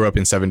said, so I grew up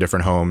in 7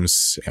 different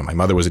homes, and my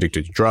mother was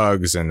addicted to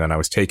drugs, and then I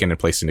was taken and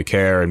placed into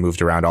care and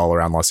moved around all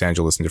around Los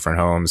Angeles in different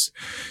homes.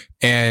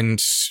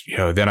 And,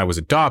 then I was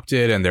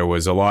adopted, and there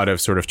was a lot of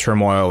sort of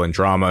turmoil and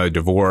drama,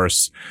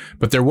 divorce.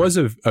 But there was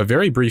a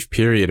very brief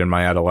period in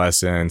my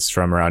adolescence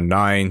from around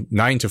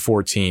 9 to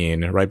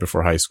 14, right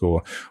before high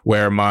school,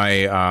 where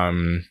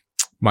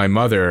my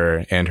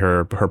mother and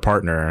her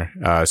partner,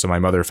 so my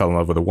mother fell in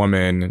love with a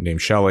woman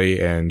named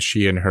Shelley, and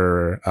she and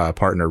her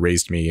partner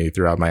raised me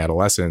throughout my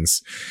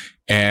adolescence.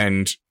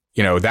 And,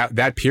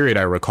 that period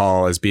I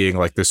recall as being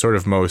like the sort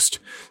of most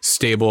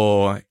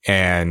stable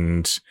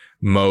and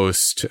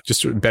most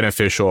just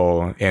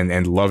beneficial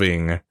and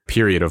loving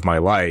period of my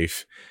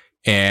life.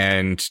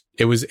 And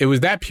it was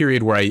that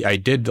period where I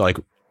did like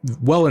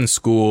well in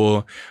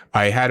school.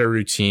 I had a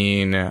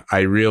routine. I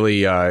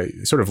really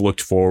sort of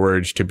looked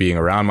forward to being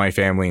around my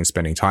family and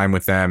spending time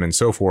with them and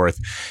so forth.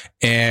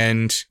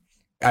 And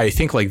I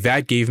think like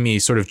that gave me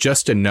sort of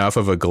just enough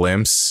of a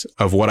glimpse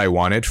of what I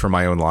wanted for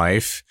my own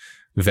life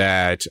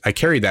that I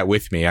carried that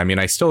with me.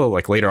 I still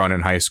like later on in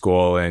high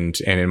school and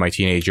in my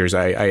teenage years,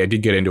 I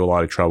did get into a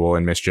lot of trouble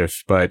and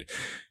mischief, but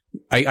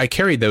I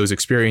carried those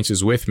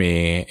experiences with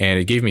me, and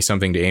it gave me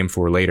something to aim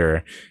for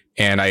later.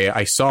 And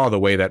I saw the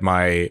way that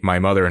my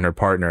mother and her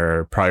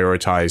partner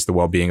prioritized the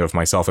well-being of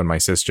myself and my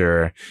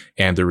sister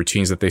and the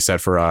routines that they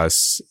set for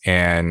us.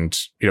 And,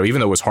 even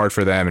though it was hard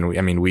for them,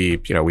 and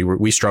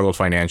we struggled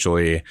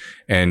financially,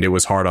 and it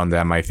was hard on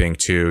them, I think,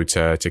 too,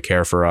 to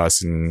care for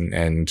us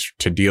and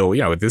to deal,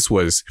 this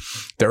was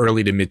the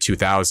early to mid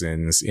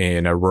 2000s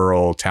in a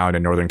rural town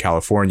in Northern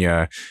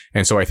California.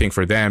 And so I think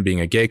for them,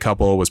 being a gay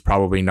couple was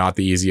probably not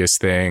the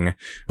easiest thing,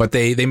 but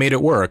they made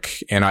it work,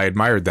 and I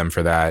admired them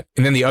for that.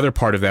 And then the other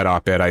part of that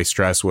op-ed I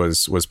stress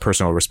was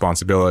personal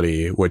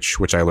responsibility,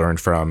 which I learned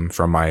from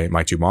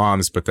my two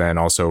moms, but then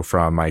also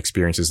from my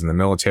experiences in the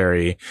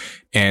military.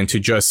 And to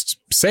just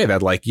say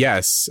that, like,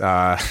 yes,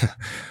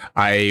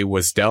 I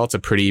was dealt a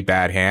pretty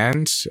bad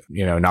hand,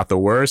 not the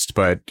worst,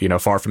 but,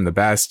 far from the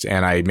best.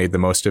 And I made the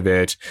most of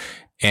it.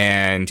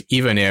 And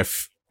even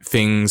if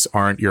things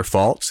aren't your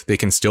fault, they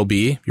can still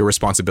be your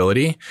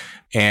responsibility.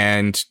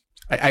 And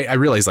I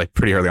realized, like,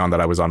 pretty early on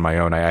that I was on my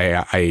own.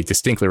 I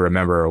distinctly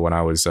remember when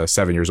I was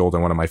 7 years old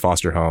in one of my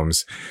foster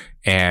homes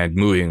and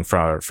moving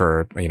for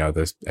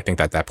I think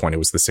at that point it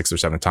was the 6th or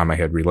 7th time I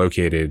had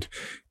relocated,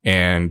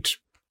 and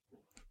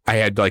I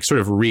had like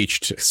sort of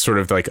reached sort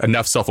of like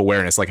enough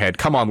self-awareness. Like I had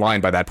come online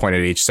by that point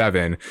at age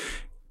 7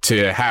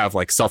 to have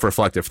like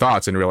self-reflective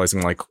thoughts and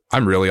realizing like,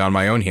 I'm really on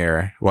my own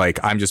here. Like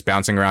I'm just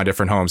bouncing around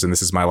different homes and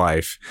this is my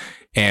life,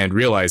 and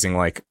realizing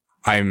like,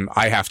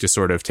 I have to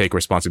sort of take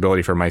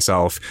responsibility for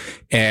myself.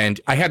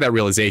 And I had that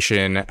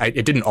realization.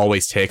 It didn't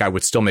always take. I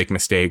would still make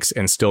mistakes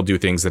and still do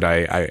things that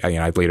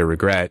I'd later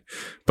regret.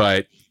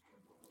 But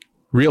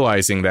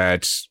realizing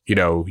that,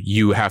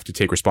 you have to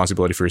take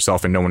responsibility for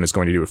yourself and no one is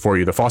going to do it for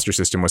you. The foster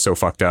system was so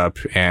fucked up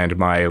and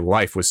my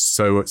life was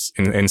so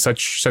in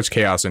such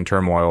chaos and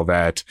turmoil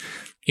that,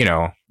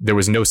 there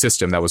was no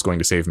system that was going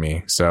to save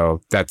me.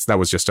 So that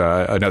was just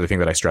another thing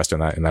that I stressed in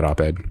that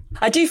op-ed.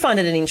 I do find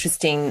it an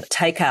interesting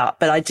takeout,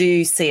 but I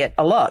do see it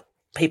a lot.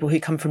 People who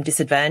come from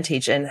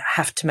disadvantage and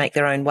have to make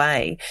their own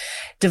way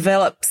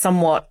develop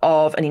somewhat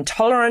of an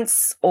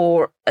intolerance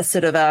or a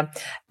sort of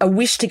a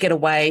wish to get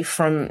away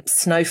from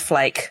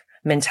snowflake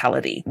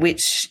mentality,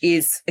 which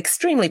is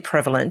extremely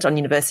prevalent on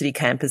university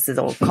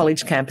campuses or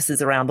college campuses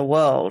around the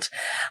world.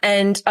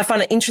 And I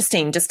find it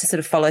interesting just to sort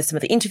of follow some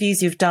of the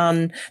interviews you've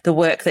done, the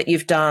work that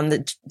you've done,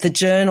 the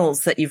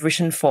journals that you've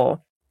written for.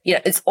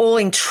 It's all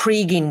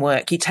intriguing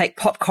work. You take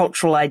pop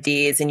cultural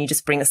ideas and you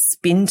just bring a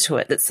spin to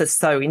it that's just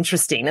so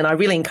interesting. And I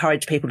really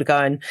encourage people to go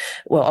and,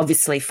 well,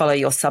 obviously follow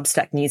your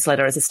Substack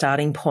newsletter as a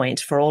starting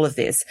point for all of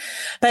this.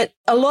 But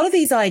a lot of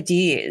these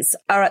ideas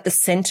are at the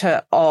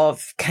center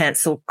of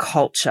cancel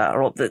culture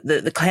or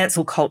the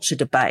cancel culture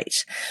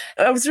debate.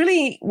 I was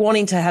really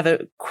wanting to have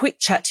a quick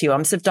chat to you.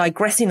 I'm sort of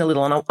digressing a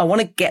little, and I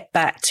want to get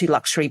back to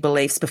luxury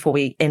beliefs before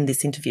we end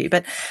this interview.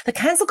 But the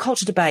cancel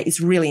culture debate is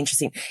really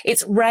interesting.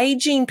 It's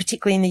raging,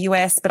 particularly in the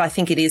US, but I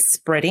think it is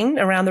spreading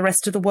around the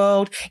rest of the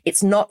world.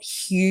 It's not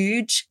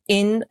huge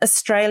in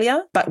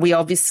Australia, but we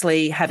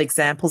obviously have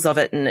examples of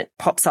it and it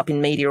pops up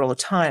in media all the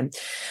time.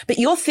 But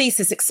your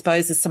thesis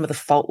exposes some of the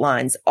fault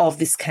lines of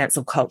this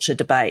cancel culture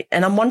debate.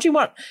 And I'm wondering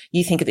what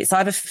you think of this. I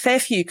have a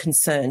fair few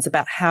concerns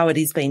about how it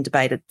is being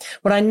debated.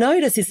 What I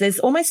notice is there's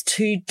almost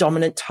two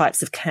dominant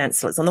types of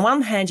cancellers. On the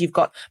one hand, you've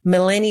got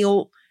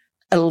millennial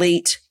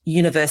elite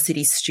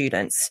university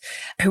students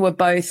who are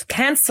both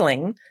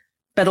cancelling,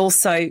 but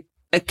also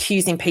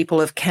accusing people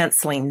of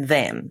cancelling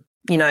them.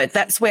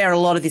 That's where a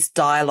lot of this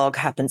dialogue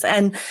happens.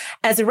 And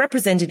as a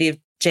representative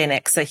Gen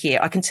Xer here,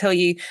 I can tell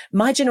you,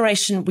 my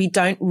generation, we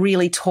don't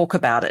really talk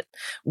about it.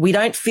 We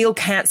don't feel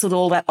cancelled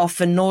all that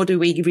often, nor do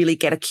we really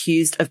get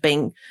accused of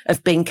being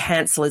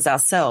cancellers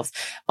ourselves.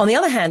 On the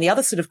other hand, the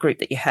other sort of group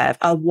that you have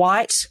are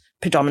white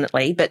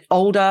predominantly, but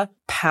older,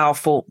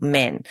 powerful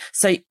men.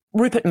 So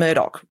Rupert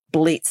Murdoch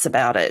bleats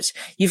about it.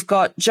 You've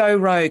got Joe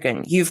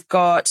Rogan. You've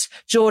got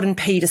Jordan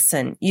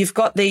Peterson. You've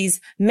got these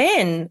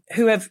men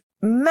who have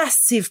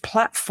massive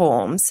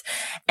platforms,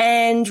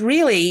 and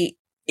really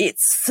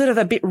it's sort of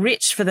a bit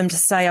rich for them to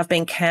say, I've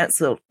been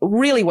cancelled.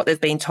 Really what they've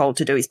been told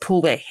to do is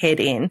pull their head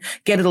in,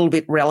 get a little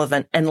bit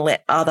relevant, and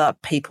let other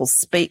people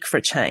speak for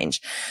a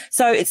change.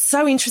 So it's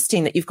so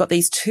interesting that you've got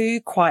these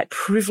two quite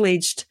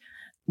privileged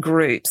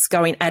groups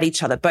going at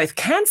each other, both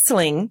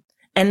cancelling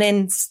and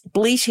then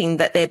bleating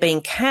that they're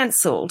being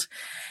cancelled.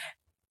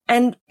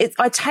 And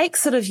I take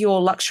sort of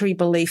your luxury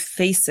belief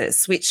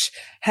thesis, which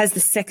has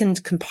the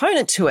second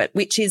component to it,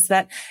 which is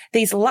that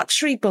these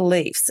luxury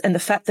beliefs and the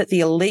fact that the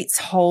elites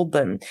hold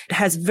them, it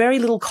has very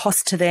little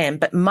cost to them,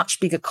 but much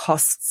bigger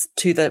costs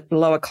to the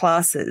lower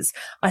classes.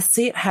 I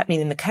see it happening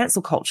in the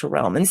cancel culture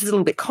realm. And this is a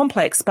little bit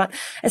complex, but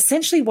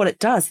essentially what it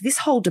does, this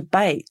whole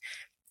debate,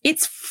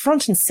 it's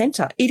front and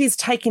center. It is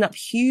taking up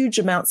huge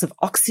amounts of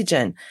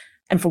oxygen.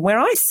 And from where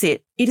I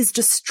sit, it is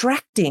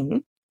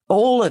distracting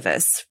all of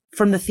us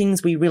from the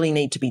things we really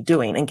need to be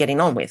doing and getting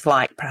on with,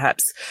 like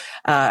perhaps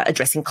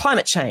addressing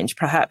climate change,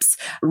 perhaps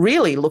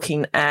really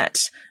looking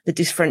at the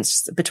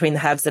difference between the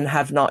haves and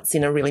have-nots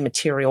in a really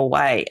material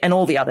way, and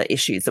all the other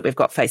issues that we've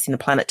got facing the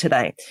planet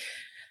today.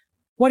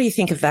 What do you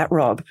think of that,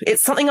 Rob?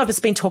 It's something I've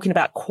just been talking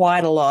about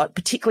quite a lot,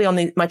 particularly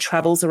on my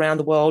travels around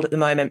the world at the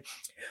moment,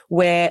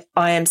 where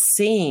I am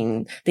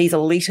seeing these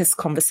elitist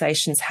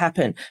conversations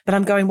happen, but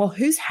I'm going, well,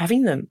 who's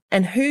having them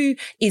and who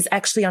is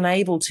actually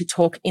unable to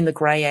talk in the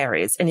grey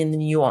areas and in the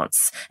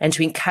nuance and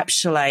to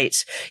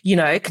encapsulate,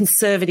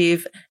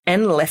 conservative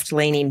and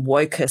left-leaning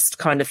wokist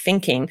kind of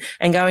thinking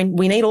and going,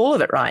 we need all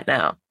of it right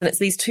now. And it's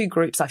these two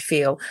groups, I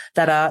feel,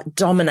 that are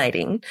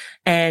dominating,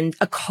 and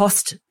a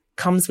cost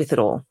comes with it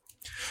all.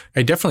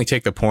 I definitely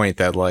take the point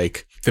that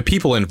like the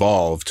people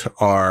involved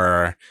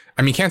are,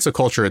 cancel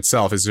culture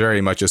itself is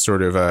very much a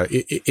sort of a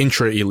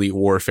intra-elite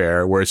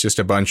warfare where it's just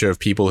a bunch of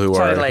people who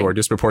are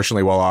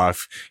disproportionately well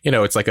off.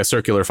 It's like a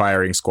circular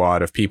firing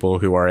squad of people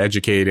who are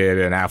educated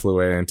and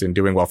affluent and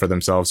doing well for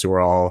themselves, who are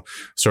all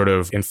sort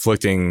of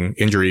inflicting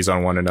injuries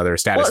on one another,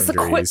 status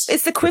injuries.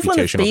 It's the equivalent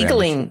of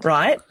beagling,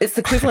 right? It's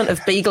the equivalent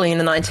of beagling in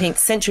the 19th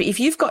century. If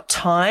you've got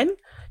time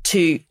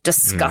to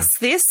discuss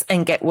this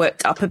and get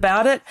worked up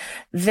about it,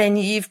 then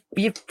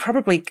you're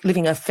probably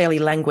living a fairly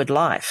languid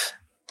life.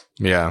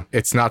 Yeah,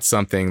 it's not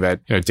something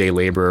that day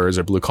laborers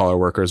or blue collar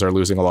workers are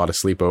losing a lot of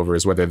sleep over,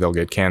 is whether they'll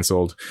get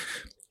canceled.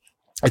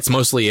 It's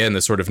mostly in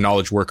the sort of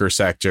knowledge worker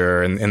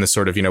sector and the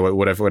sort of,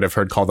 what I've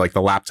heard called like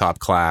the laptop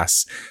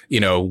class,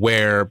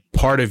 where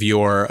part of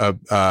your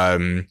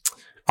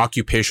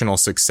occupational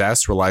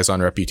success relies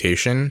on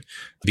reputation,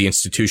 the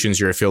institutions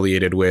you're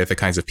affiliated with, the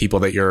kinds of people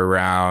that you're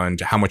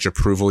around, how much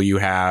approval you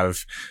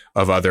have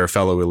of other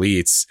fellow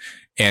elites.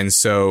 And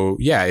so,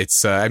 yeah,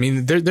 it's,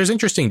 there's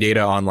interesting data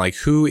on like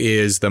who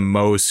is the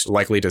most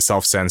likely to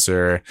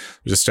self-censor.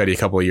 There's a study a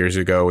couple of years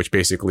ago, which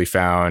basically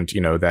found,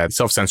 that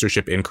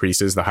self-censorship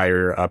increases the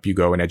higher up you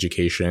go in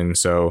education.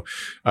 So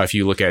if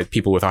you look at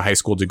people with a high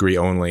school degree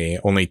only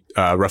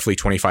roughly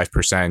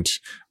 25%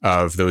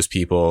 of those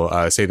people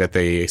say that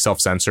they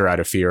self-censor out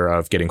of fear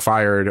of getting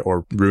fired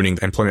or ruining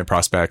employment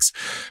prospects.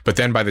 But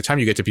then by the time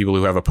you get to people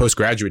who have a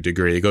postgraduate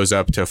degree, it goes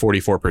up to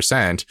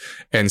 44%.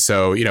 And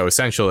so,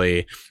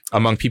 essentially,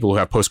 among people who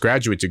have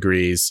postgraduate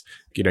degrees,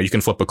 you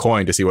can flip a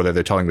coin to see whether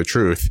they're telling the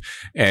truth.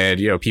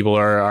 And, people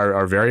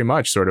are very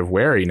much sort of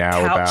wary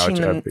now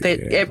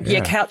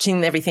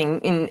couching everything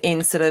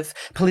in sort of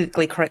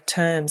politically correct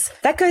terms.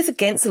 That goes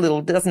against a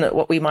little, doesn't it,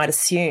 what we might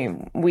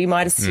assume? We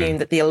might assume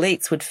that the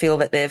elites would feel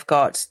that they've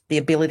got the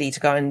ability to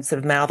go and sort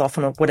of mouth off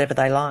on whatever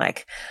they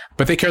like.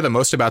 But they care the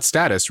most about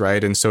status,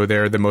 right? And so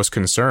they're the most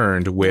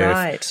concerned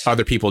with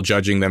other people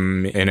judging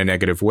them in a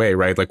negative way,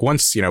 right? Like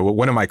once,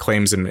 one of my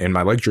claims in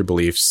my luxury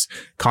beliefs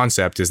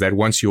concept is that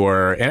once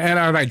you're, and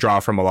I draw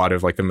from a lot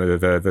of like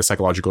the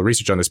psychological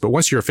research on this, but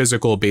once your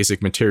physical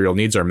basic material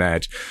needs are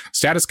met,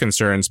 status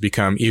concerns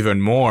become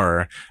even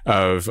more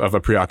of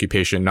a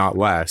preoccupation, not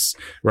less,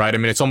 right?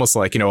 It's almost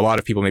like, a lot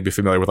of people may be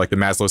familiar with like the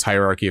Maslow's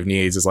hierarchy of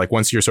needs is like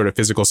once your sort of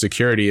physical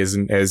security is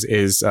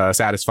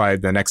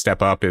satisfied, the next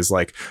step up is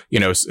like,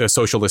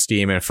 social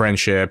esteem and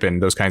friendship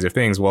and those kinds of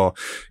things. Well,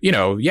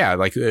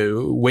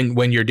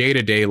 when your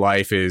day-to-day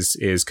life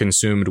is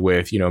consumed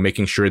with,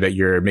 making sure that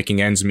you're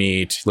making ends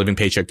meet, living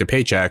paycheck to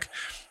paycheck,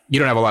 you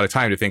don't have a lot of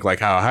time to think like,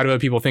 how do other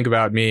people think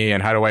about me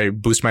and how do I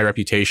boost my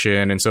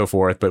reputation and so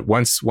forth. But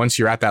once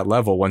you're at that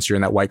level, once you're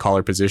in that white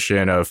collar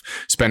position of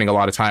spending a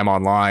lot of time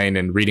online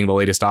and reading the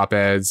latest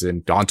op-eds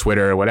and on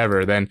Twitter or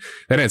whatever, then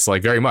it's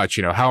like very much,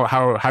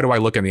 how do I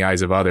look in the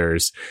eyes of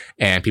others?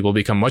 And people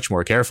become much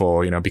more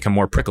careful, become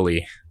more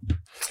prickly.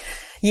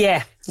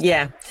 Yeah.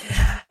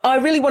 I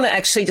really want to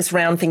actually just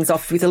round things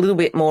off with a little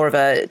bit more of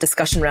a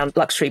discussion around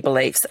luxury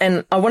beliefs.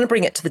 And I want to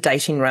bring it to the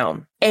dating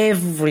realm.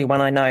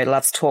 Everyone I know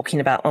loves talking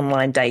about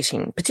online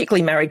dating,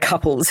 particularly married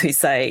couples who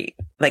say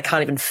they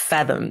can't even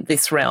fathom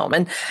this realm.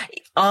 And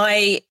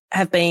I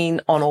have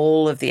been on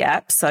all of the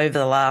apps over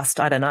the last,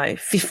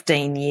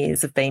 15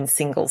 years of being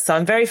single. So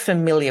I'm very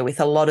familiar with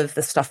a lot of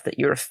the stuff that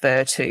you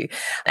refer to.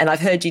 And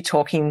I've heard you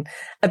talking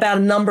about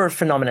a number of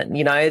phenomena,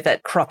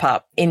 that crop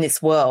up in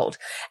this world.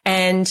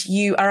 And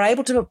you are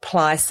able to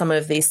apply some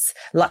of this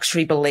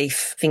luxury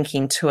belief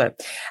thinking to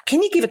it.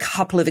 Can you give a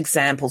couple of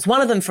examples? One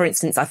of them, for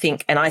instance, I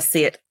think, and I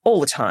see it all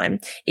the time,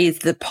 is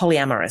the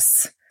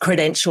polyamorous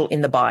credential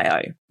in the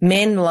bio.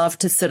 Men love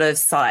to sort of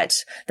cite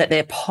that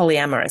they're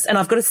polyamorous. And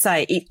I've got to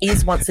say, it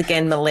is once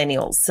again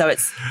millennials. So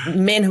it's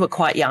men who are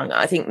quite young.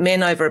 I think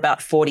men over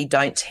about 40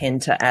 don't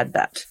tend to add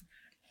that.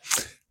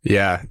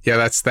 Yeah,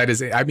 that is,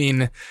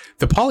 the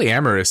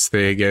polyamorous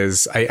thing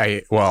is,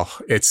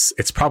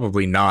 it's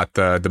probably not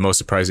the most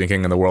surprising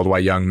thing in the world why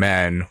young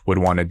men would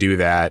want to do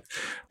that,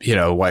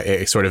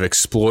 why sort of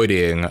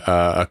exploiting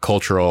a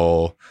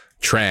cultural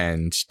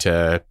trend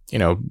to,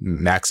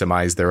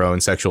 maximize their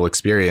own sexual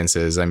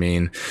experiences.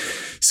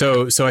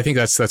 So I think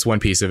that's one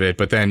piece of it.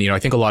 But then, I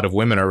think a lot of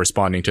women are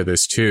responding to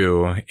this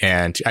too.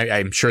 And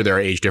I'm sure there are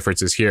age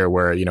differences here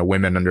where,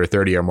 women under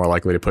 30 are more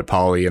likely to put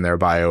poly in their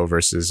bio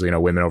versus,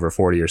 women over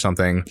 40 or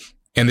something.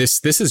 And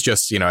this is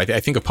just, you know, I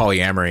think of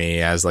polyamory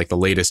as like the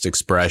latest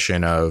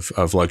expression of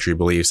luxury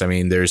beliefs. I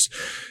mean, there's,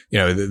 you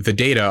know, the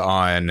data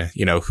on,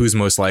 you know, who's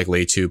most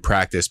likely to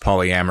practice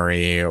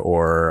polyamory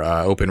or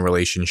open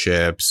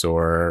relationships,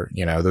 or,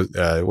 you know,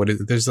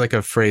 there's like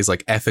a phrase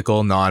like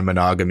ethical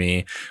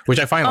non-monogamy, which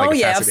I find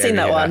like I've seen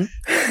that one.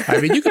 I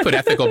mean, you could put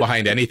ethical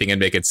behind anything and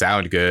make it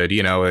sound good,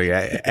 you know,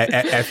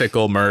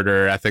 ethical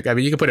murder, I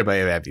mean, you can put it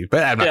by,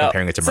 but I'm not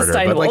comparing it to murder.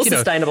 But like, you know,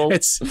 sustainable.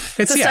 It's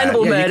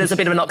sustainable murder is a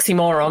bit of an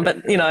oxymoron,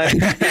 but you know.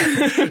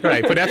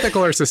 Right. Put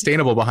ethical or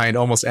sustainable behind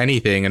almost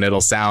anything and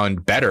it'll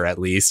sound better, at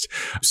least.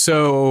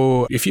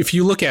 So if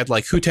you look at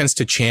like who tends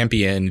to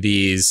champion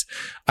these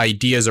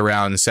ideas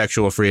around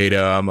sexual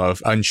freedom,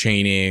 of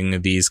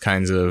unchaining these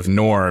kinds of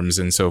norms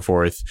and so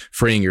forth,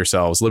 freeing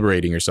yourselves,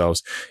 liberating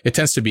yourselves, it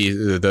tends to be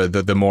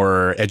the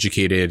more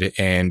educated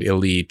and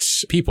elite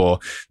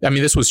people. I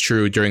mean, this was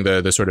true during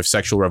the sort of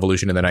sexual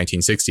revolution in the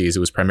 1960s. It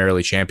was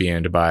primarily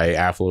championed by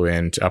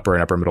affluent upper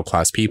and upper middle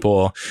class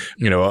people.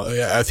 You know,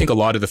 I think a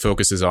lot of the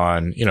focus is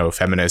on, you know,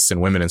 feminists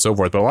and women and so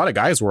forth, but a lot of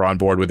guys were on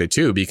board with it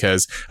too,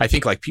 because I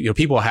think like, you know,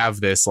 people have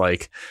this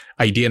like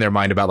idea in their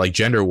mind about like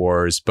gender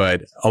wars,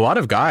 but a lot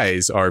of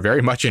guys are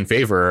very much in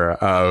favor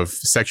of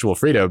sexual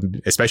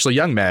freedom, especially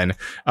young men,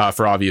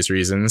 for obvious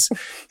reasons.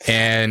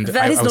 And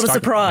that is not a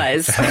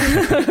surprise.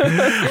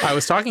 I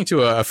was talking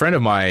to a friend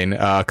of mine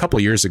a couple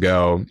of years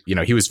ago. You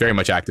know, he was very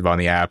much active on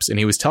the apps, and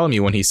he was telling me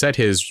when he set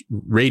his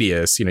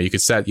radius, you know, you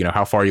could set, you know,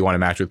 how far you want to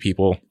match with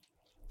people.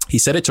 He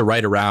set it to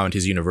right around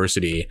his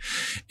university.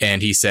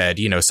 And he said,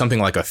 you know, something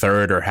like a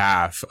third or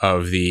half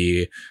of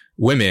the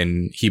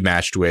women he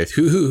matched with,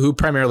 who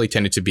primarily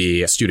tended to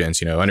be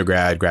students, you know,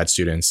 undergrad, grad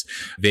students,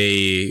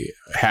 they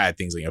had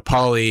things like, you know,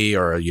 poly,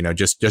 or, you know,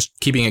 just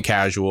keeping it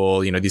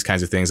casual, you know, these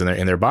kinds of things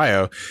in their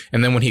bio.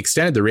 And then when he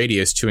extended the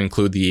radius to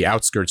include the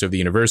outskirts of the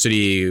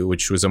university,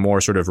 which was a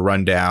more sort of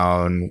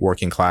rundown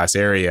working class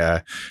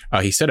area,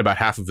 he said about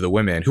half of the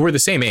women, who were the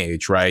same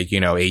age, right, you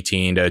know,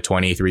 18 to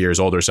 23 years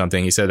old or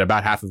something, he said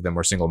about half of them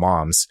were single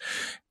moms.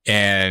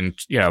 And,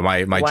 you know,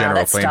 my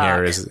general claim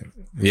here is,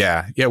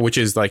 yeah, which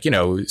is like, you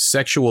know,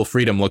 sexual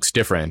freedom looks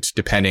different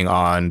depending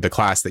on the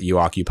class that you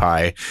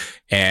occupy.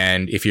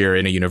 And if you're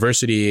in a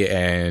university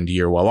and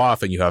you're well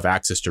off and you have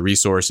access to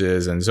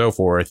resources and so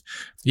forth,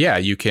 yeah,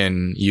 you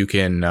can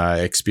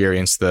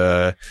experience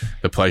the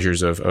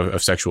pleasures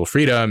of sexual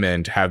freedom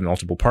and have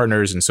multiple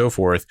partners and so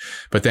forth.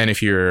 But then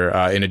if you're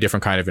in a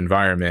different kind of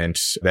environment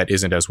that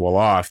isn't as well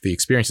off, the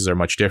experiences are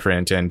much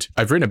different. And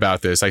I've written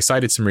about this. I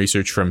cited some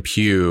research from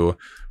Pew.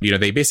 You know,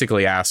 they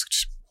basically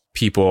asked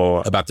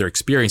people about their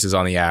experiences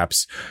on the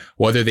apps,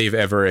 whether they've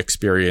ever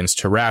experienced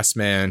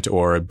harassment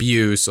or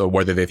abuse, or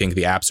whether they think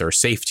the apps are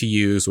safe to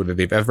use, whether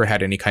they've ever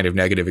had any kind of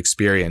negative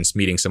experience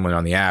meeting someone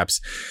on the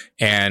apps.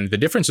 And the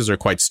differences are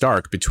quite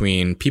stark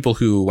between people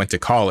who went to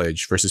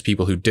college versus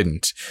people who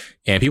didn't.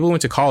 And people who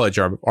went to college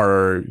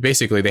are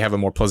basically, they have a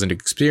more pleasant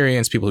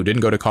experience. People who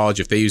didn't go to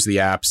college, if they use the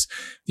apps,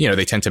 you know,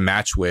 they tend to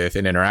match with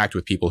and interact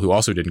with people who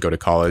also didn't go to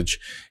college.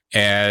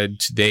 And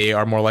they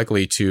are more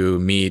likely to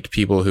meet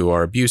people who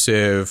are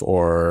abusive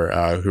or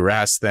who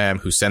harass them,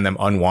 who send them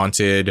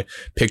unwanted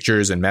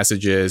pictures and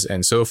messages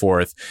and so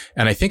forth.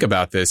 And I think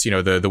about this, you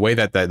know, the way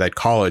that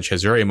college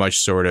has very much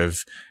sort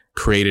of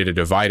created a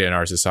divide in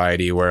our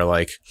society where,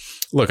 like,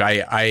 look,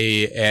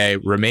 I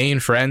remain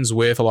friends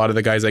with a lot of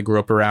the guys I grew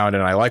up around,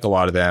 and I like a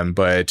lot of them,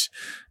 but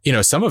you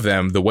know, some of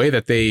them, the way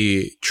that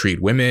they treat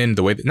women,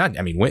 the way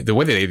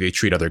that they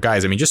treat other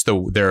guys, I mean, just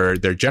their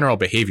general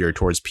behavior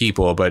towards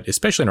people, but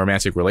especially in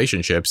romantic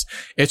relationships,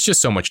 it's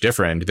just so much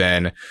different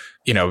than,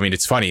 you know, I mean,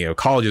 it's funny, you know,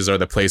 colleges are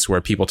the place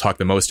where people talk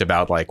the most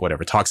about, like,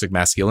 whatever, toxic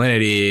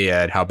masculinity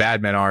and how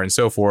bad men are and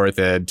so forth.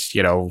 And,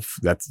 you know,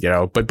 that's, you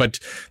know, but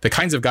the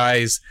kinds of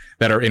guys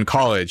that are in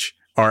college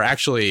are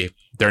actually,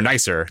 they're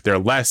nicer, they're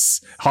less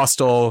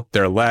hostile,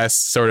 they're less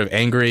sort of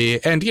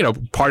angry. And, you know,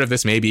 part of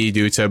this may be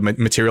due to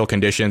material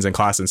conditions and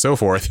class and so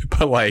forth.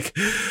 But like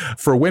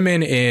for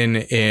women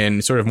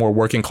in sort of more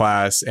working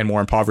class and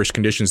more impoverished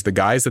conditions, the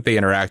guys that they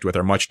interact with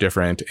are much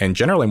different and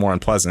generally more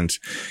unpleasant.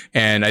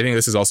 And I think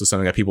this is also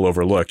something that people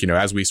overlook, you know,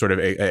 as we sort of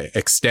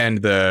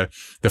extend the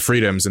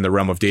freedoms in the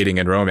realm of dating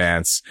and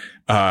romance.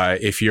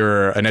 If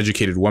you're an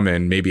educated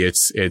woman, maybe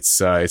it's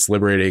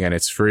liberating and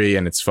it's free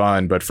and it's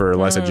fun. But for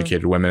less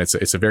educated women,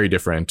 it's a very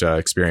different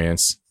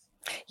experience.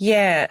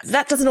 Yeah,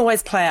 that doesn't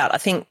always play out. I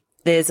think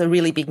there's a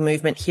really big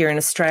movement here in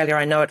Australia.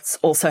 I know it's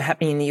also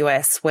happening in the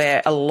US,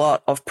 where a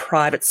lot of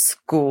private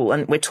school,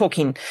 and we're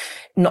talking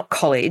not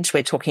college,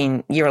 we're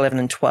talking year 11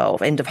 and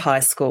 12, end of high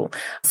school,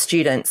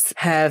 students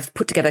have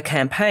put together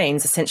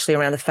campaigns essentially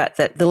around the fact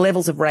that the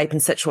levels of rape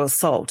and sexual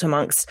assault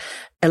amongst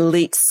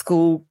elite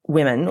school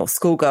women or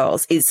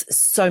schoolgirls is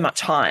so much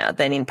higher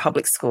than in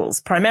public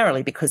schools,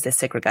 primarily because they're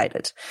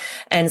segregated.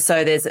 And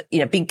so there's, you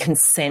know, big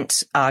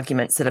consent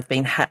arguments that have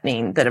been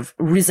happening that have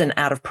risen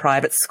out of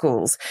private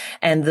schools,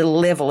 and the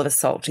level of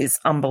assault is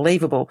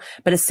unbelievable.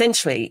 But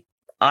essentially,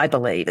 I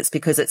believe. It's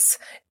because it's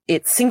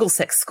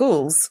single-sex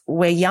schools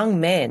where young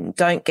men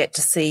don't get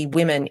to see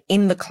women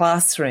in the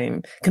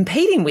classroom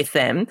competing with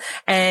them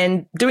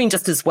and doing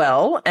just as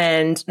well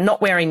and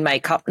not wearing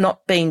makeup,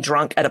 not being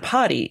drunk at a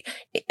party.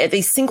 At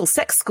these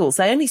single-sex schools,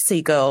 they only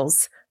see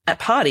girls at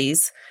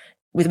parties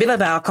with a bit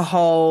of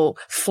alcohol,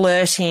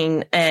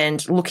 flirting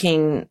and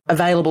looking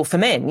available for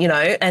men, you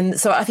know. And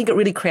so I think it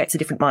really creates a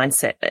different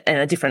mindset and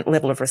a different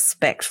level of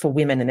respect for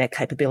women and their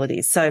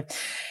capabilities. So,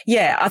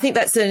 yeah, I think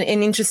that's an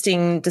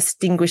interesting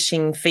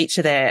distinguishing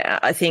feature there.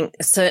 I think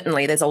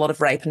certainly there's a lot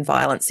of rape and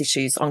violence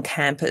issues on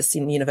campus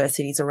in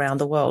universities around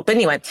the world. But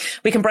anyway,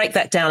 we can break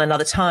that down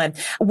another time.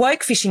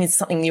 Woke fishing is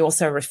something you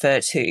also refer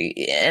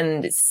to,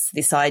 and it's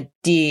this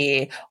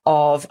idea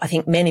of, I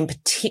think, men in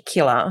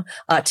particular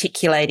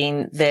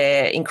articulating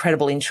their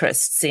incredible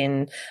interests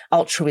in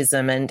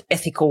altruism and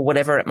ethical,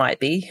 whatever it might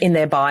be, in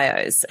their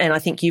bios. And I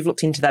think you've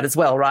looked into that as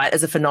well, right?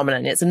 As a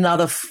phenomenon. It's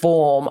another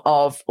form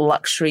of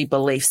luxury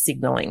belief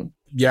signaling.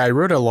 Yeah, I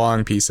wrote a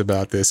long piece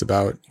about this,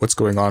 about what's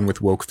going on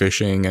with woke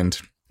fishing. And,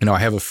 you know, I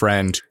have a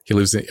friend,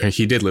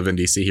 he did live in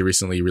DC. He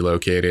recently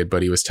relocated,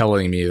 but he was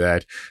telling me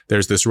that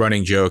there's this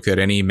running joke that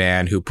any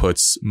man who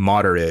puts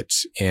moderate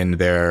in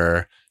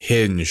their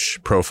Hinge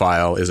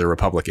profile is a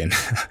Republican.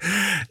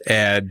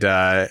 and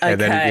then,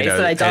 you know,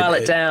 so they dial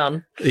it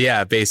down.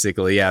 Yeah,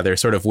 basically. Yeah. They're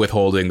sort of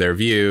withholding their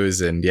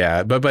views. And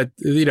yeah, but,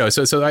 you know,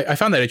 so I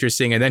found that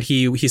interesting. And then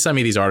he sent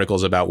me these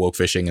articles about woke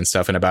fishing and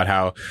stuff, and about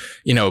how,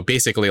 you know,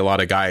 basically a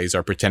lot of guys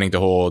are pretending to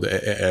hold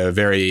a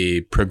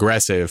very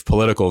progressive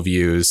political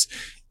views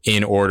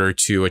in order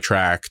to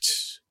attract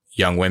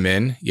young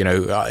women. You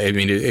know, I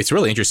mean, it's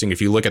really interesting if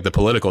you look at the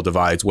political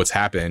divides, what's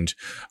happened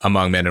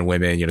among men and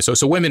women, you know,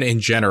 so women in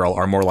general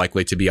are more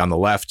likely to be on the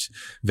left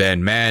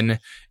than men.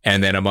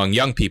 And then among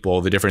young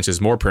people, the difference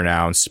is more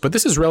pronounced, but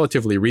this is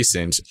relatively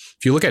recent.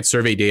 If you look at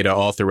survey data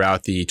all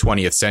throughout the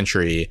 20th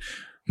century,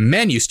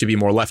 men used to be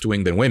more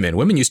left-wing than women.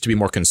 Women used to be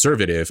more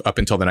conservative up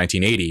until the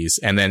 1980s,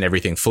 and then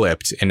everything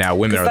flipped. And now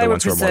women are the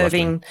ones who are more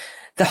left-wing.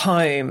 The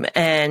home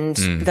and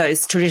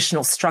those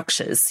traditional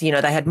structures. You know,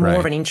 they had more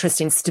of an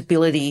interest in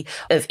stability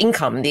of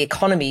income, the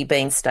economy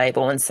being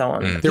stable and so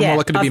on. They're more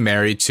likely to be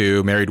married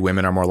too. Married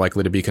women are more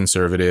likely to be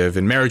conservative,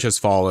 and marriage has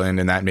fallen,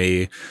 and that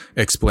may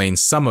explain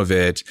some of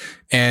it.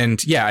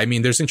 And yeah, I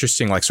mean, there's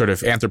interesting like sort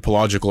of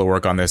anthropological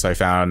work on this. I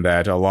found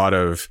that a lot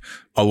of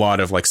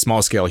like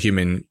small scale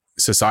human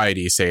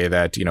societies say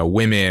that, you know,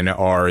 women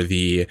are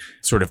the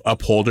sort of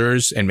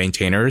upholders and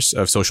maintainers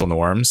of social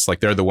norms. Like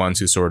they're the ones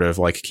who sort of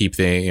like keep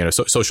the, you know,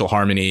 social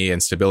harmony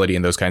and stability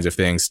and those kinds of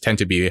things tend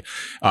to be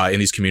in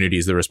these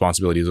communities the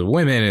responsibilities of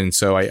women. And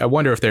so I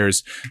wonder if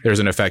there's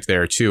an effect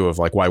there too of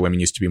like why women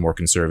used to be more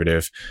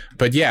conservative.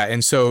 But yeah,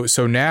 and so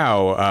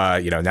now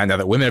you know, now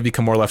that women have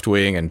become more left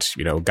wing, and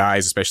you know,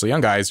 guys, especially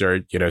young guys,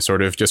 are, you know,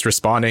 sort of just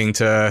responding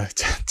to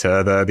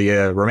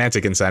the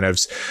romantic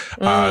incentives.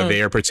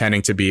 They are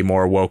pretending to be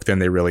more woke than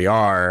they really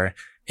are.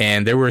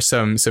 And there were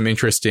some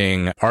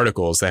interesting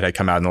articles that had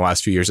come out in the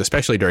last few years,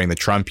 especially during the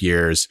Trump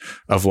years,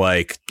 of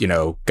like, you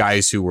know,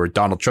 guys who were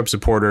Donald Trump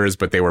supporters,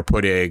 but they were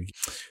putting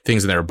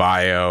things in their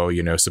bio,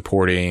 you know,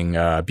 supporting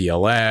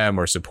BLM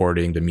or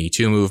supporting the Me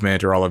Too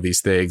movement or all of these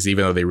things,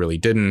 even though they really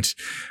didn't,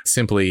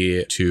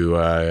 simply to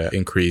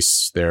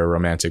increase their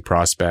romantic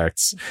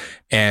prospects.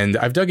 And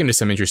I've dug into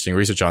some interesting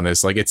research on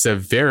this. Like, it's a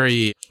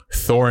very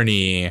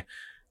thorny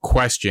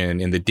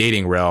question in the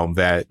dating realm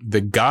that the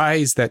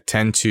guys that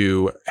tend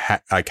to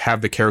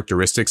have the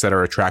characteristics that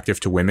are attractive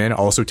to women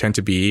also tend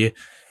to be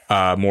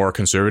more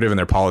conservative in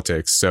their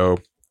politics. So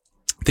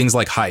things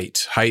like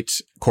height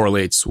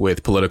correlates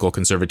with political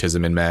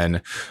conservatism in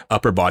men.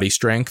 Upper body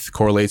strength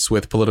correlates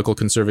with political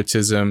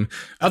conservatism.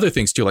 Other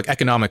things too, like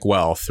economic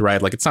wealth,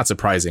 right? Like it's not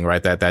surprising,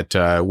 right?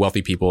 That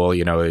wealthy people,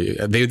 you know,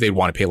 they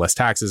want to pay less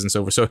taxes and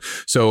so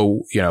forth.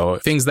 So, you know,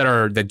 things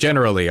that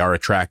generally are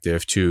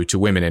attractive to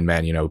women and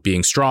men, you know,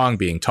 being strong,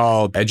 being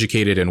tall,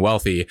 educated and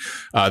wealthy,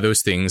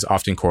 those things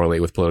often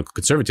correlate with political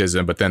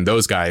conservatism. But then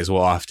those guys will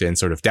often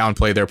sort of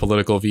downplay their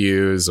political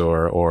views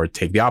or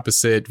take the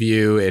opposite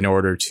view in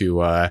order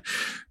to,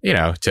 you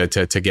know,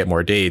 to get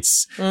more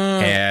dates.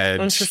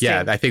 And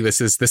yeah, I think this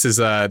is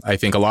I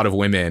think a lot of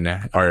women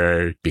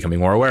are becoming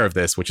more aware of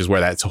this, which is where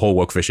that whole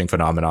woke fishing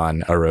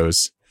phenomenon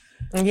arose.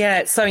 Yeah,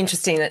 it's so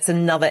interesting. That's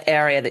another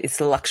area that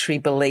this luxury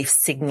belief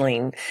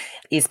signaling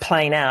is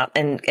playing out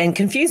and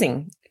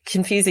confusing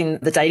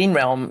the dating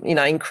realm, you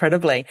know,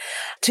 incredibly.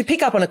 To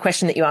pick up on a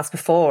question that you asked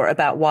before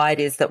about why it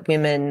is that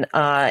women,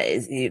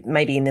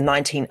 maybe in the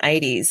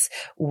 1980s,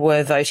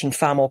 were voting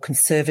far more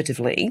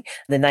conservatively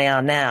than they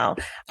are now.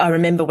 I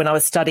remember when I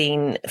was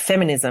studying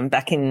feminism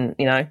back in,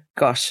 you know,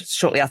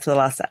 shortly after the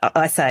last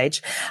ice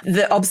age,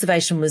 the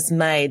observation was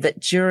made that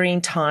during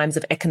times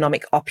of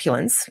economic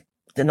opulence,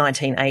 the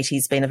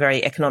 1980s being a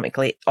very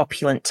economically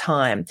opulent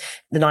time,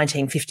 the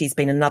 1950s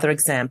being another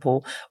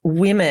example,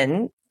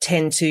 women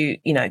tend to,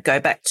 go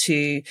back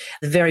to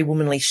the very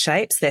womanly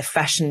shapes. Their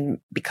fashion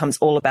becomes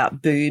all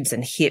about boobs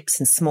and hips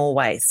and small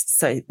waists.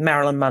 So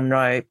Marilyn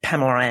Monroe,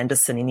 Pamela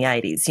Anderson in the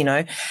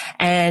 80s,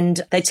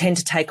 and they tend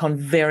to take on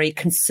very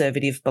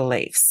conservative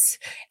beliefs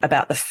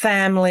about the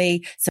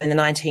family. So in the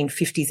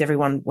 1950s,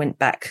 everyone went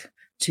back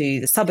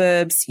to the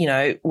suburbs,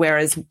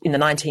 whereas in the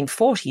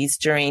 1940s,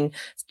 during,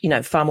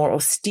 far more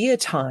austere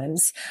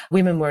times,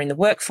 women were in the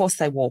workforce,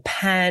 they wore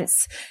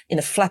pants. In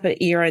the flapper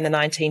era in the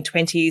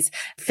 1920s,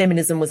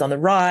 feminism was on the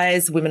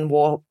rise, women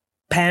wore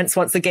pants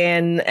once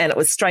again, and it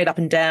was straight up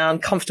and down,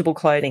 comfortable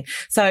clothing.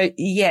 So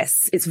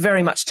yes, it's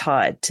very much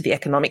tied to the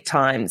economic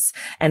times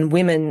and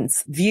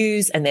women's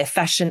views and their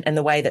fashion and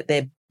the way that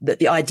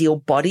the ideal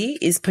body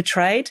is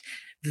portrayed,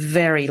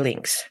 very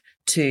linked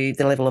to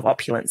the level of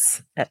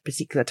opulence at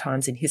particular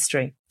times in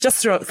history.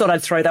 Just thought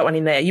I'd throw that one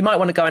in there. You might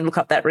want to go and look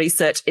up that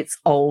research. It's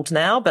old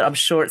now, but I'm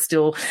sure it's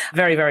still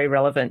very, very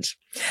relevant.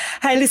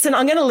 Hey, listen,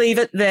 I'm going to leave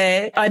it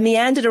there. I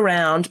meandered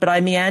around, but I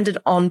meandered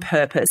on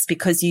purpose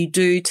because you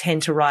do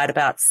tend to write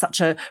about such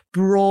a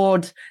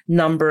broad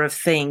number of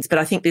things. But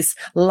I think this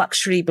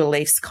luxury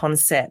beliefs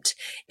concept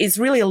is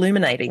really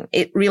illuminating.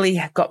 It really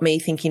got me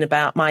thinking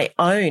about my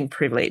own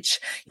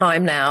privilege.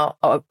 I'm now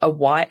a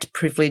white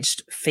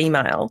privileged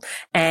female,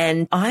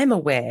 and I'm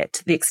aware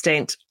to the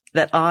extent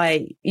that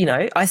I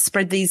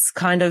spread these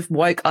kind of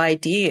woke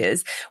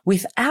ideas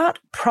without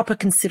proper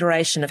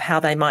consideration of how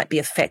they might be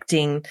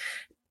affecting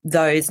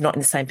those not in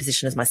the same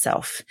position as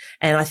myself.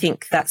 And I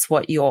think that's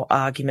what your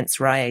arguments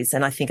raise.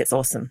 And I think it's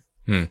awesome.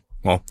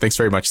 Well, thanks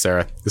very much,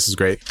 Sarah. This is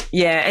great.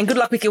 Yeah. And good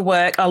luck with your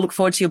work. I look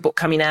forward to your book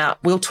coming out.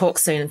 We'll talk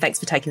soon. And thanks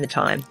for taking the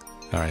time.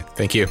 All right.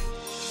 Thank you.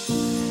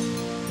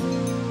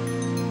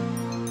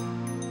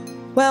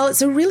 Well,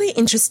 it's a really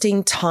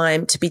interesting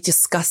time to be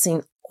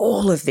discussing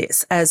all of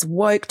this as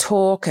woke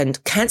talk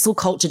and cancel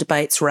culture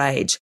debates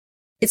rage.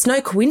 It's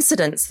no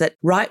coincidence that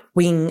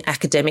right-wing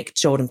academic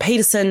Jordan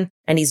Peterson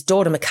and his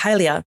daughter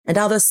Michaela and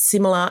other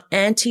similar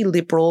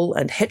anti-liberal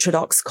and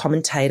heterodox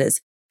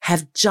commentators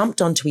have jumped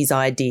onto his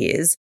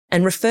ideas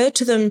and referred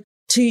to them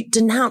to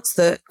denounce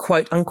the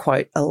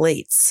quote-unquote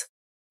elites.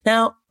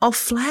 Now, I'll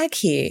flag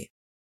here,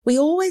 we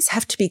always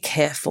have to be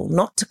careful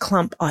not to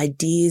clump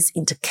ideas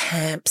into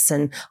camps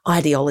and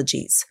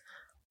ideologies.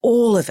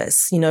 All of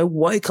us,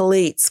 woke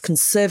elites,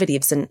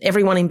 conservatives, and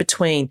everyone in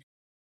between.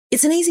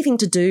 It's an easy thing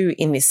to do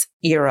in this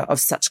era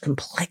of such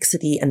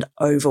complexity and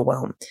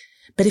overwhelm.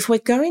 But if we're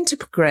going to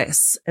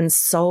progress and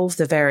solve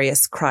the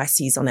various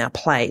crises on our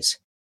plate,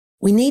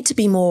 we need to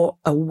be more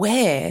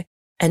aware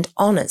and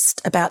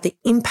honest about the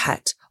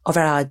impact of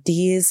our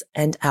ideas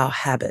and our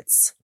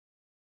habits.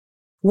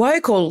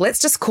 Woke, or let's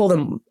just call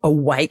them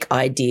awake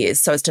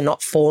ideas so as to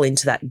not fall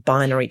into that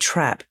binary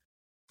trap.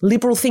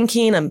 Liberal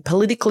thinking and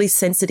politically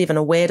sensitive and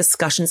aware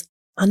discussions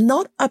are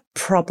not a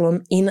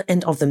problem in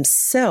and of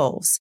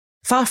themselves.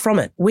 Far from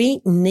it. We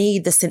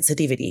need the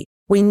sensitivity.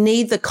 We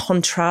need the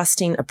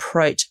contrasting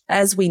approach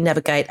as we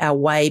navigate our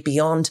way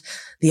beyond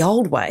the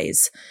old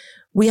ways.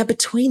 We are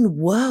between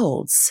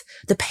worlds.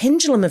 The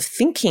pendulum of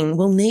thinking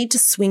will need to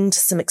swing to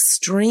some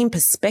extreme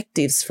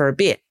perspectives for a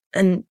bit,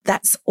 and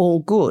that's all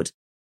good.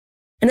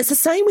 And it's the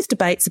same with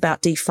debates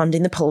about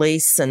defunding the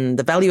police and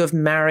the value of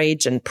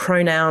marriage and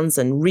pronouns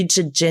and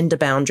rigid gender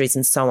boundaries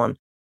and so on.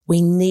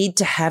 We need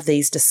to have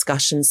these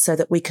discussions so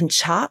that we can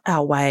chart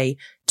our way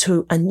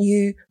to a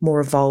new,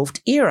 more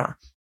evolved era.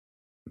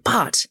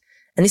 But,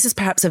 and this is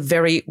perhaps a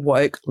very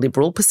woke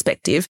liberal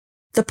perspective,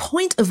 the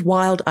point of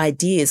wild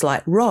ideas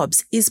like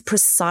Rob's is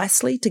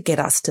precisely to get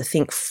us to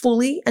think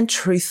fully and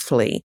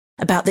truthfully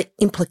about the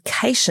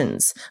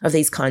implications of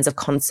these kinds of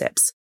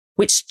concepts,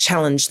 which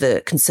challenge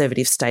the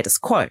conservative status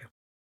quo,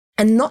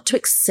 and not to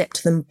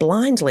accept them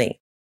blindly.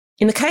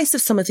 In the case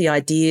of some of the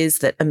ideas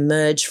that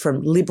emerge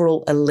from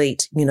liberal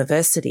elite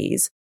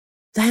universities,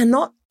 they are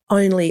not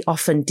only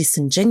often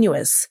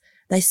disingenuous,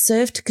 they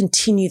serve to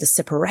continue the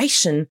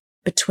separation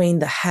between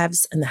the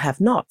haves and the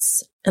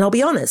have-nots. And I'll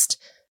be honest,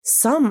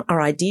 some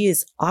are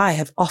ideas I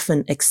have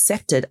often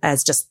accepted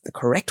as just the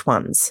correct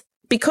ones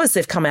because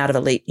they've come out of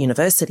elite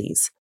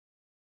universities.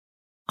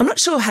 I'm not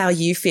sure how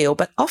you feel,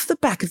 but off the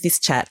back of this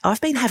chat,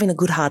 I've been having a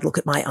good hard look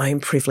at my own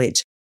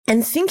privilege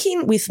and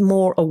thinking with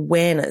more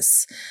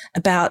awareness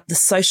about the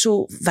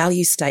social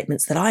value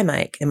statements that I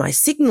make. Am I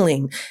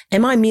signalling?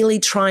 Am I merely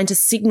trying to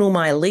signal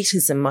my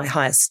elitism, my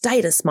higher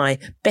status, my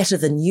better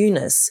than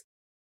you-ness?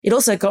 It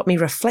also got me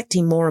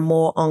reflecting more and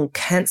more on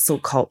cancel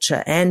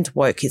culture and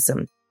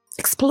wokeism,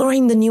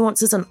 exploring the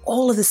nuances on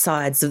all of the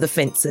sides of the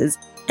fences,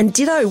 and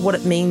ditto what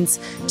it means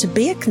to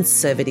be a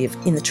conservative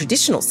in the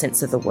traditional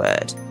sense of the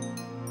word.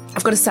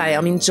 I've got to say,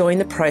 I'm enjoying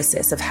the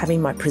process of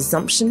having my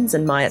presumptions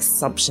and my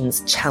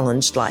assumptions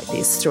challenged like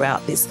this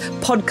throughout this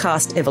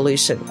podcast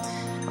evolution.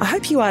 I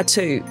hope you are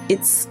too.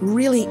 It's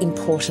really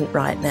important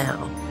right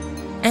now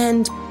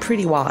and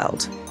pretty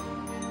wild.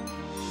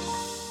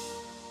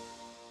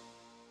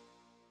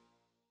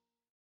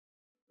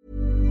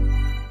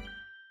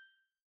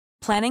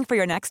 Planning for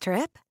your next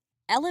trip?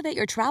 Elevate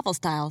your travel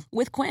style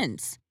with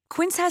Quince.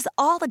 Quince has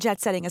all the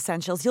jet-setting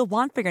essentials you'll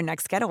want for your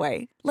next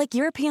getaway, like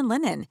European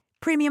linen,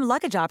 premium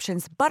luggage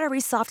options, buttery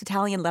soft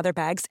Italian leather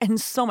bags,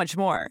 and so much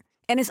more.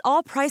 And is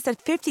all priced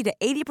at 50 to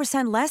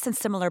 80% less than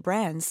similar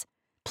brands.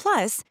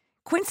 Plus,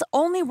 Quince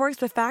only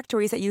works with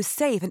factories that use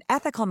safe and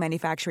ethical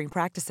manufacturing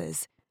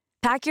practices.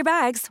 Pack your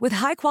bags with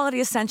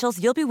high-quality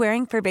essentials you'll be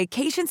wearing for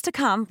vacations to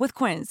come with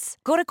Quince.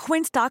 Go to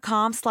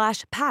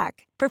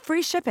quince.com/pack for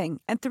free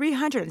shipping and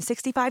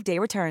 365-day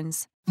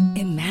returns.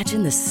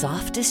 Imagine the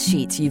softest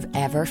sheets you've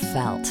ever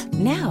felt.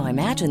 Now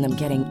imagine them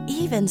getting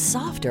even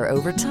softer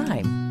over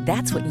time.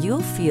 That's what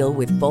you'll feel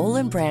with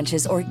Boll &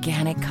 Branch's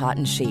organic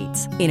cotton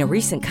sheets. In a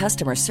recent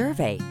customer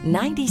survey,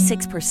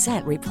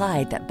 96%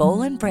 replied that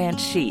Boll & Branch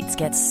sheets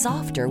get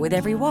softer with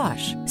every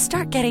wash.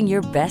 Start getting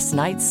your best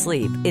night's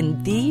sleep in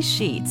these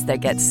sheets that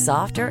get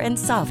softer and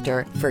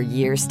softer for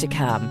years to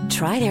come.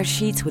 Try their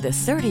sheets with a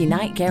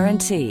 30-night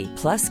guarantee.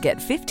 Plus, get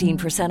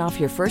 15% off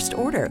your first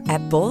order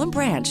at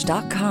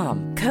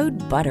bollandbranch.com.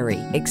 Code BUTTERY.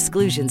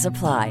 Exclusions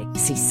apply.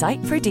 See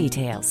site for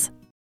details.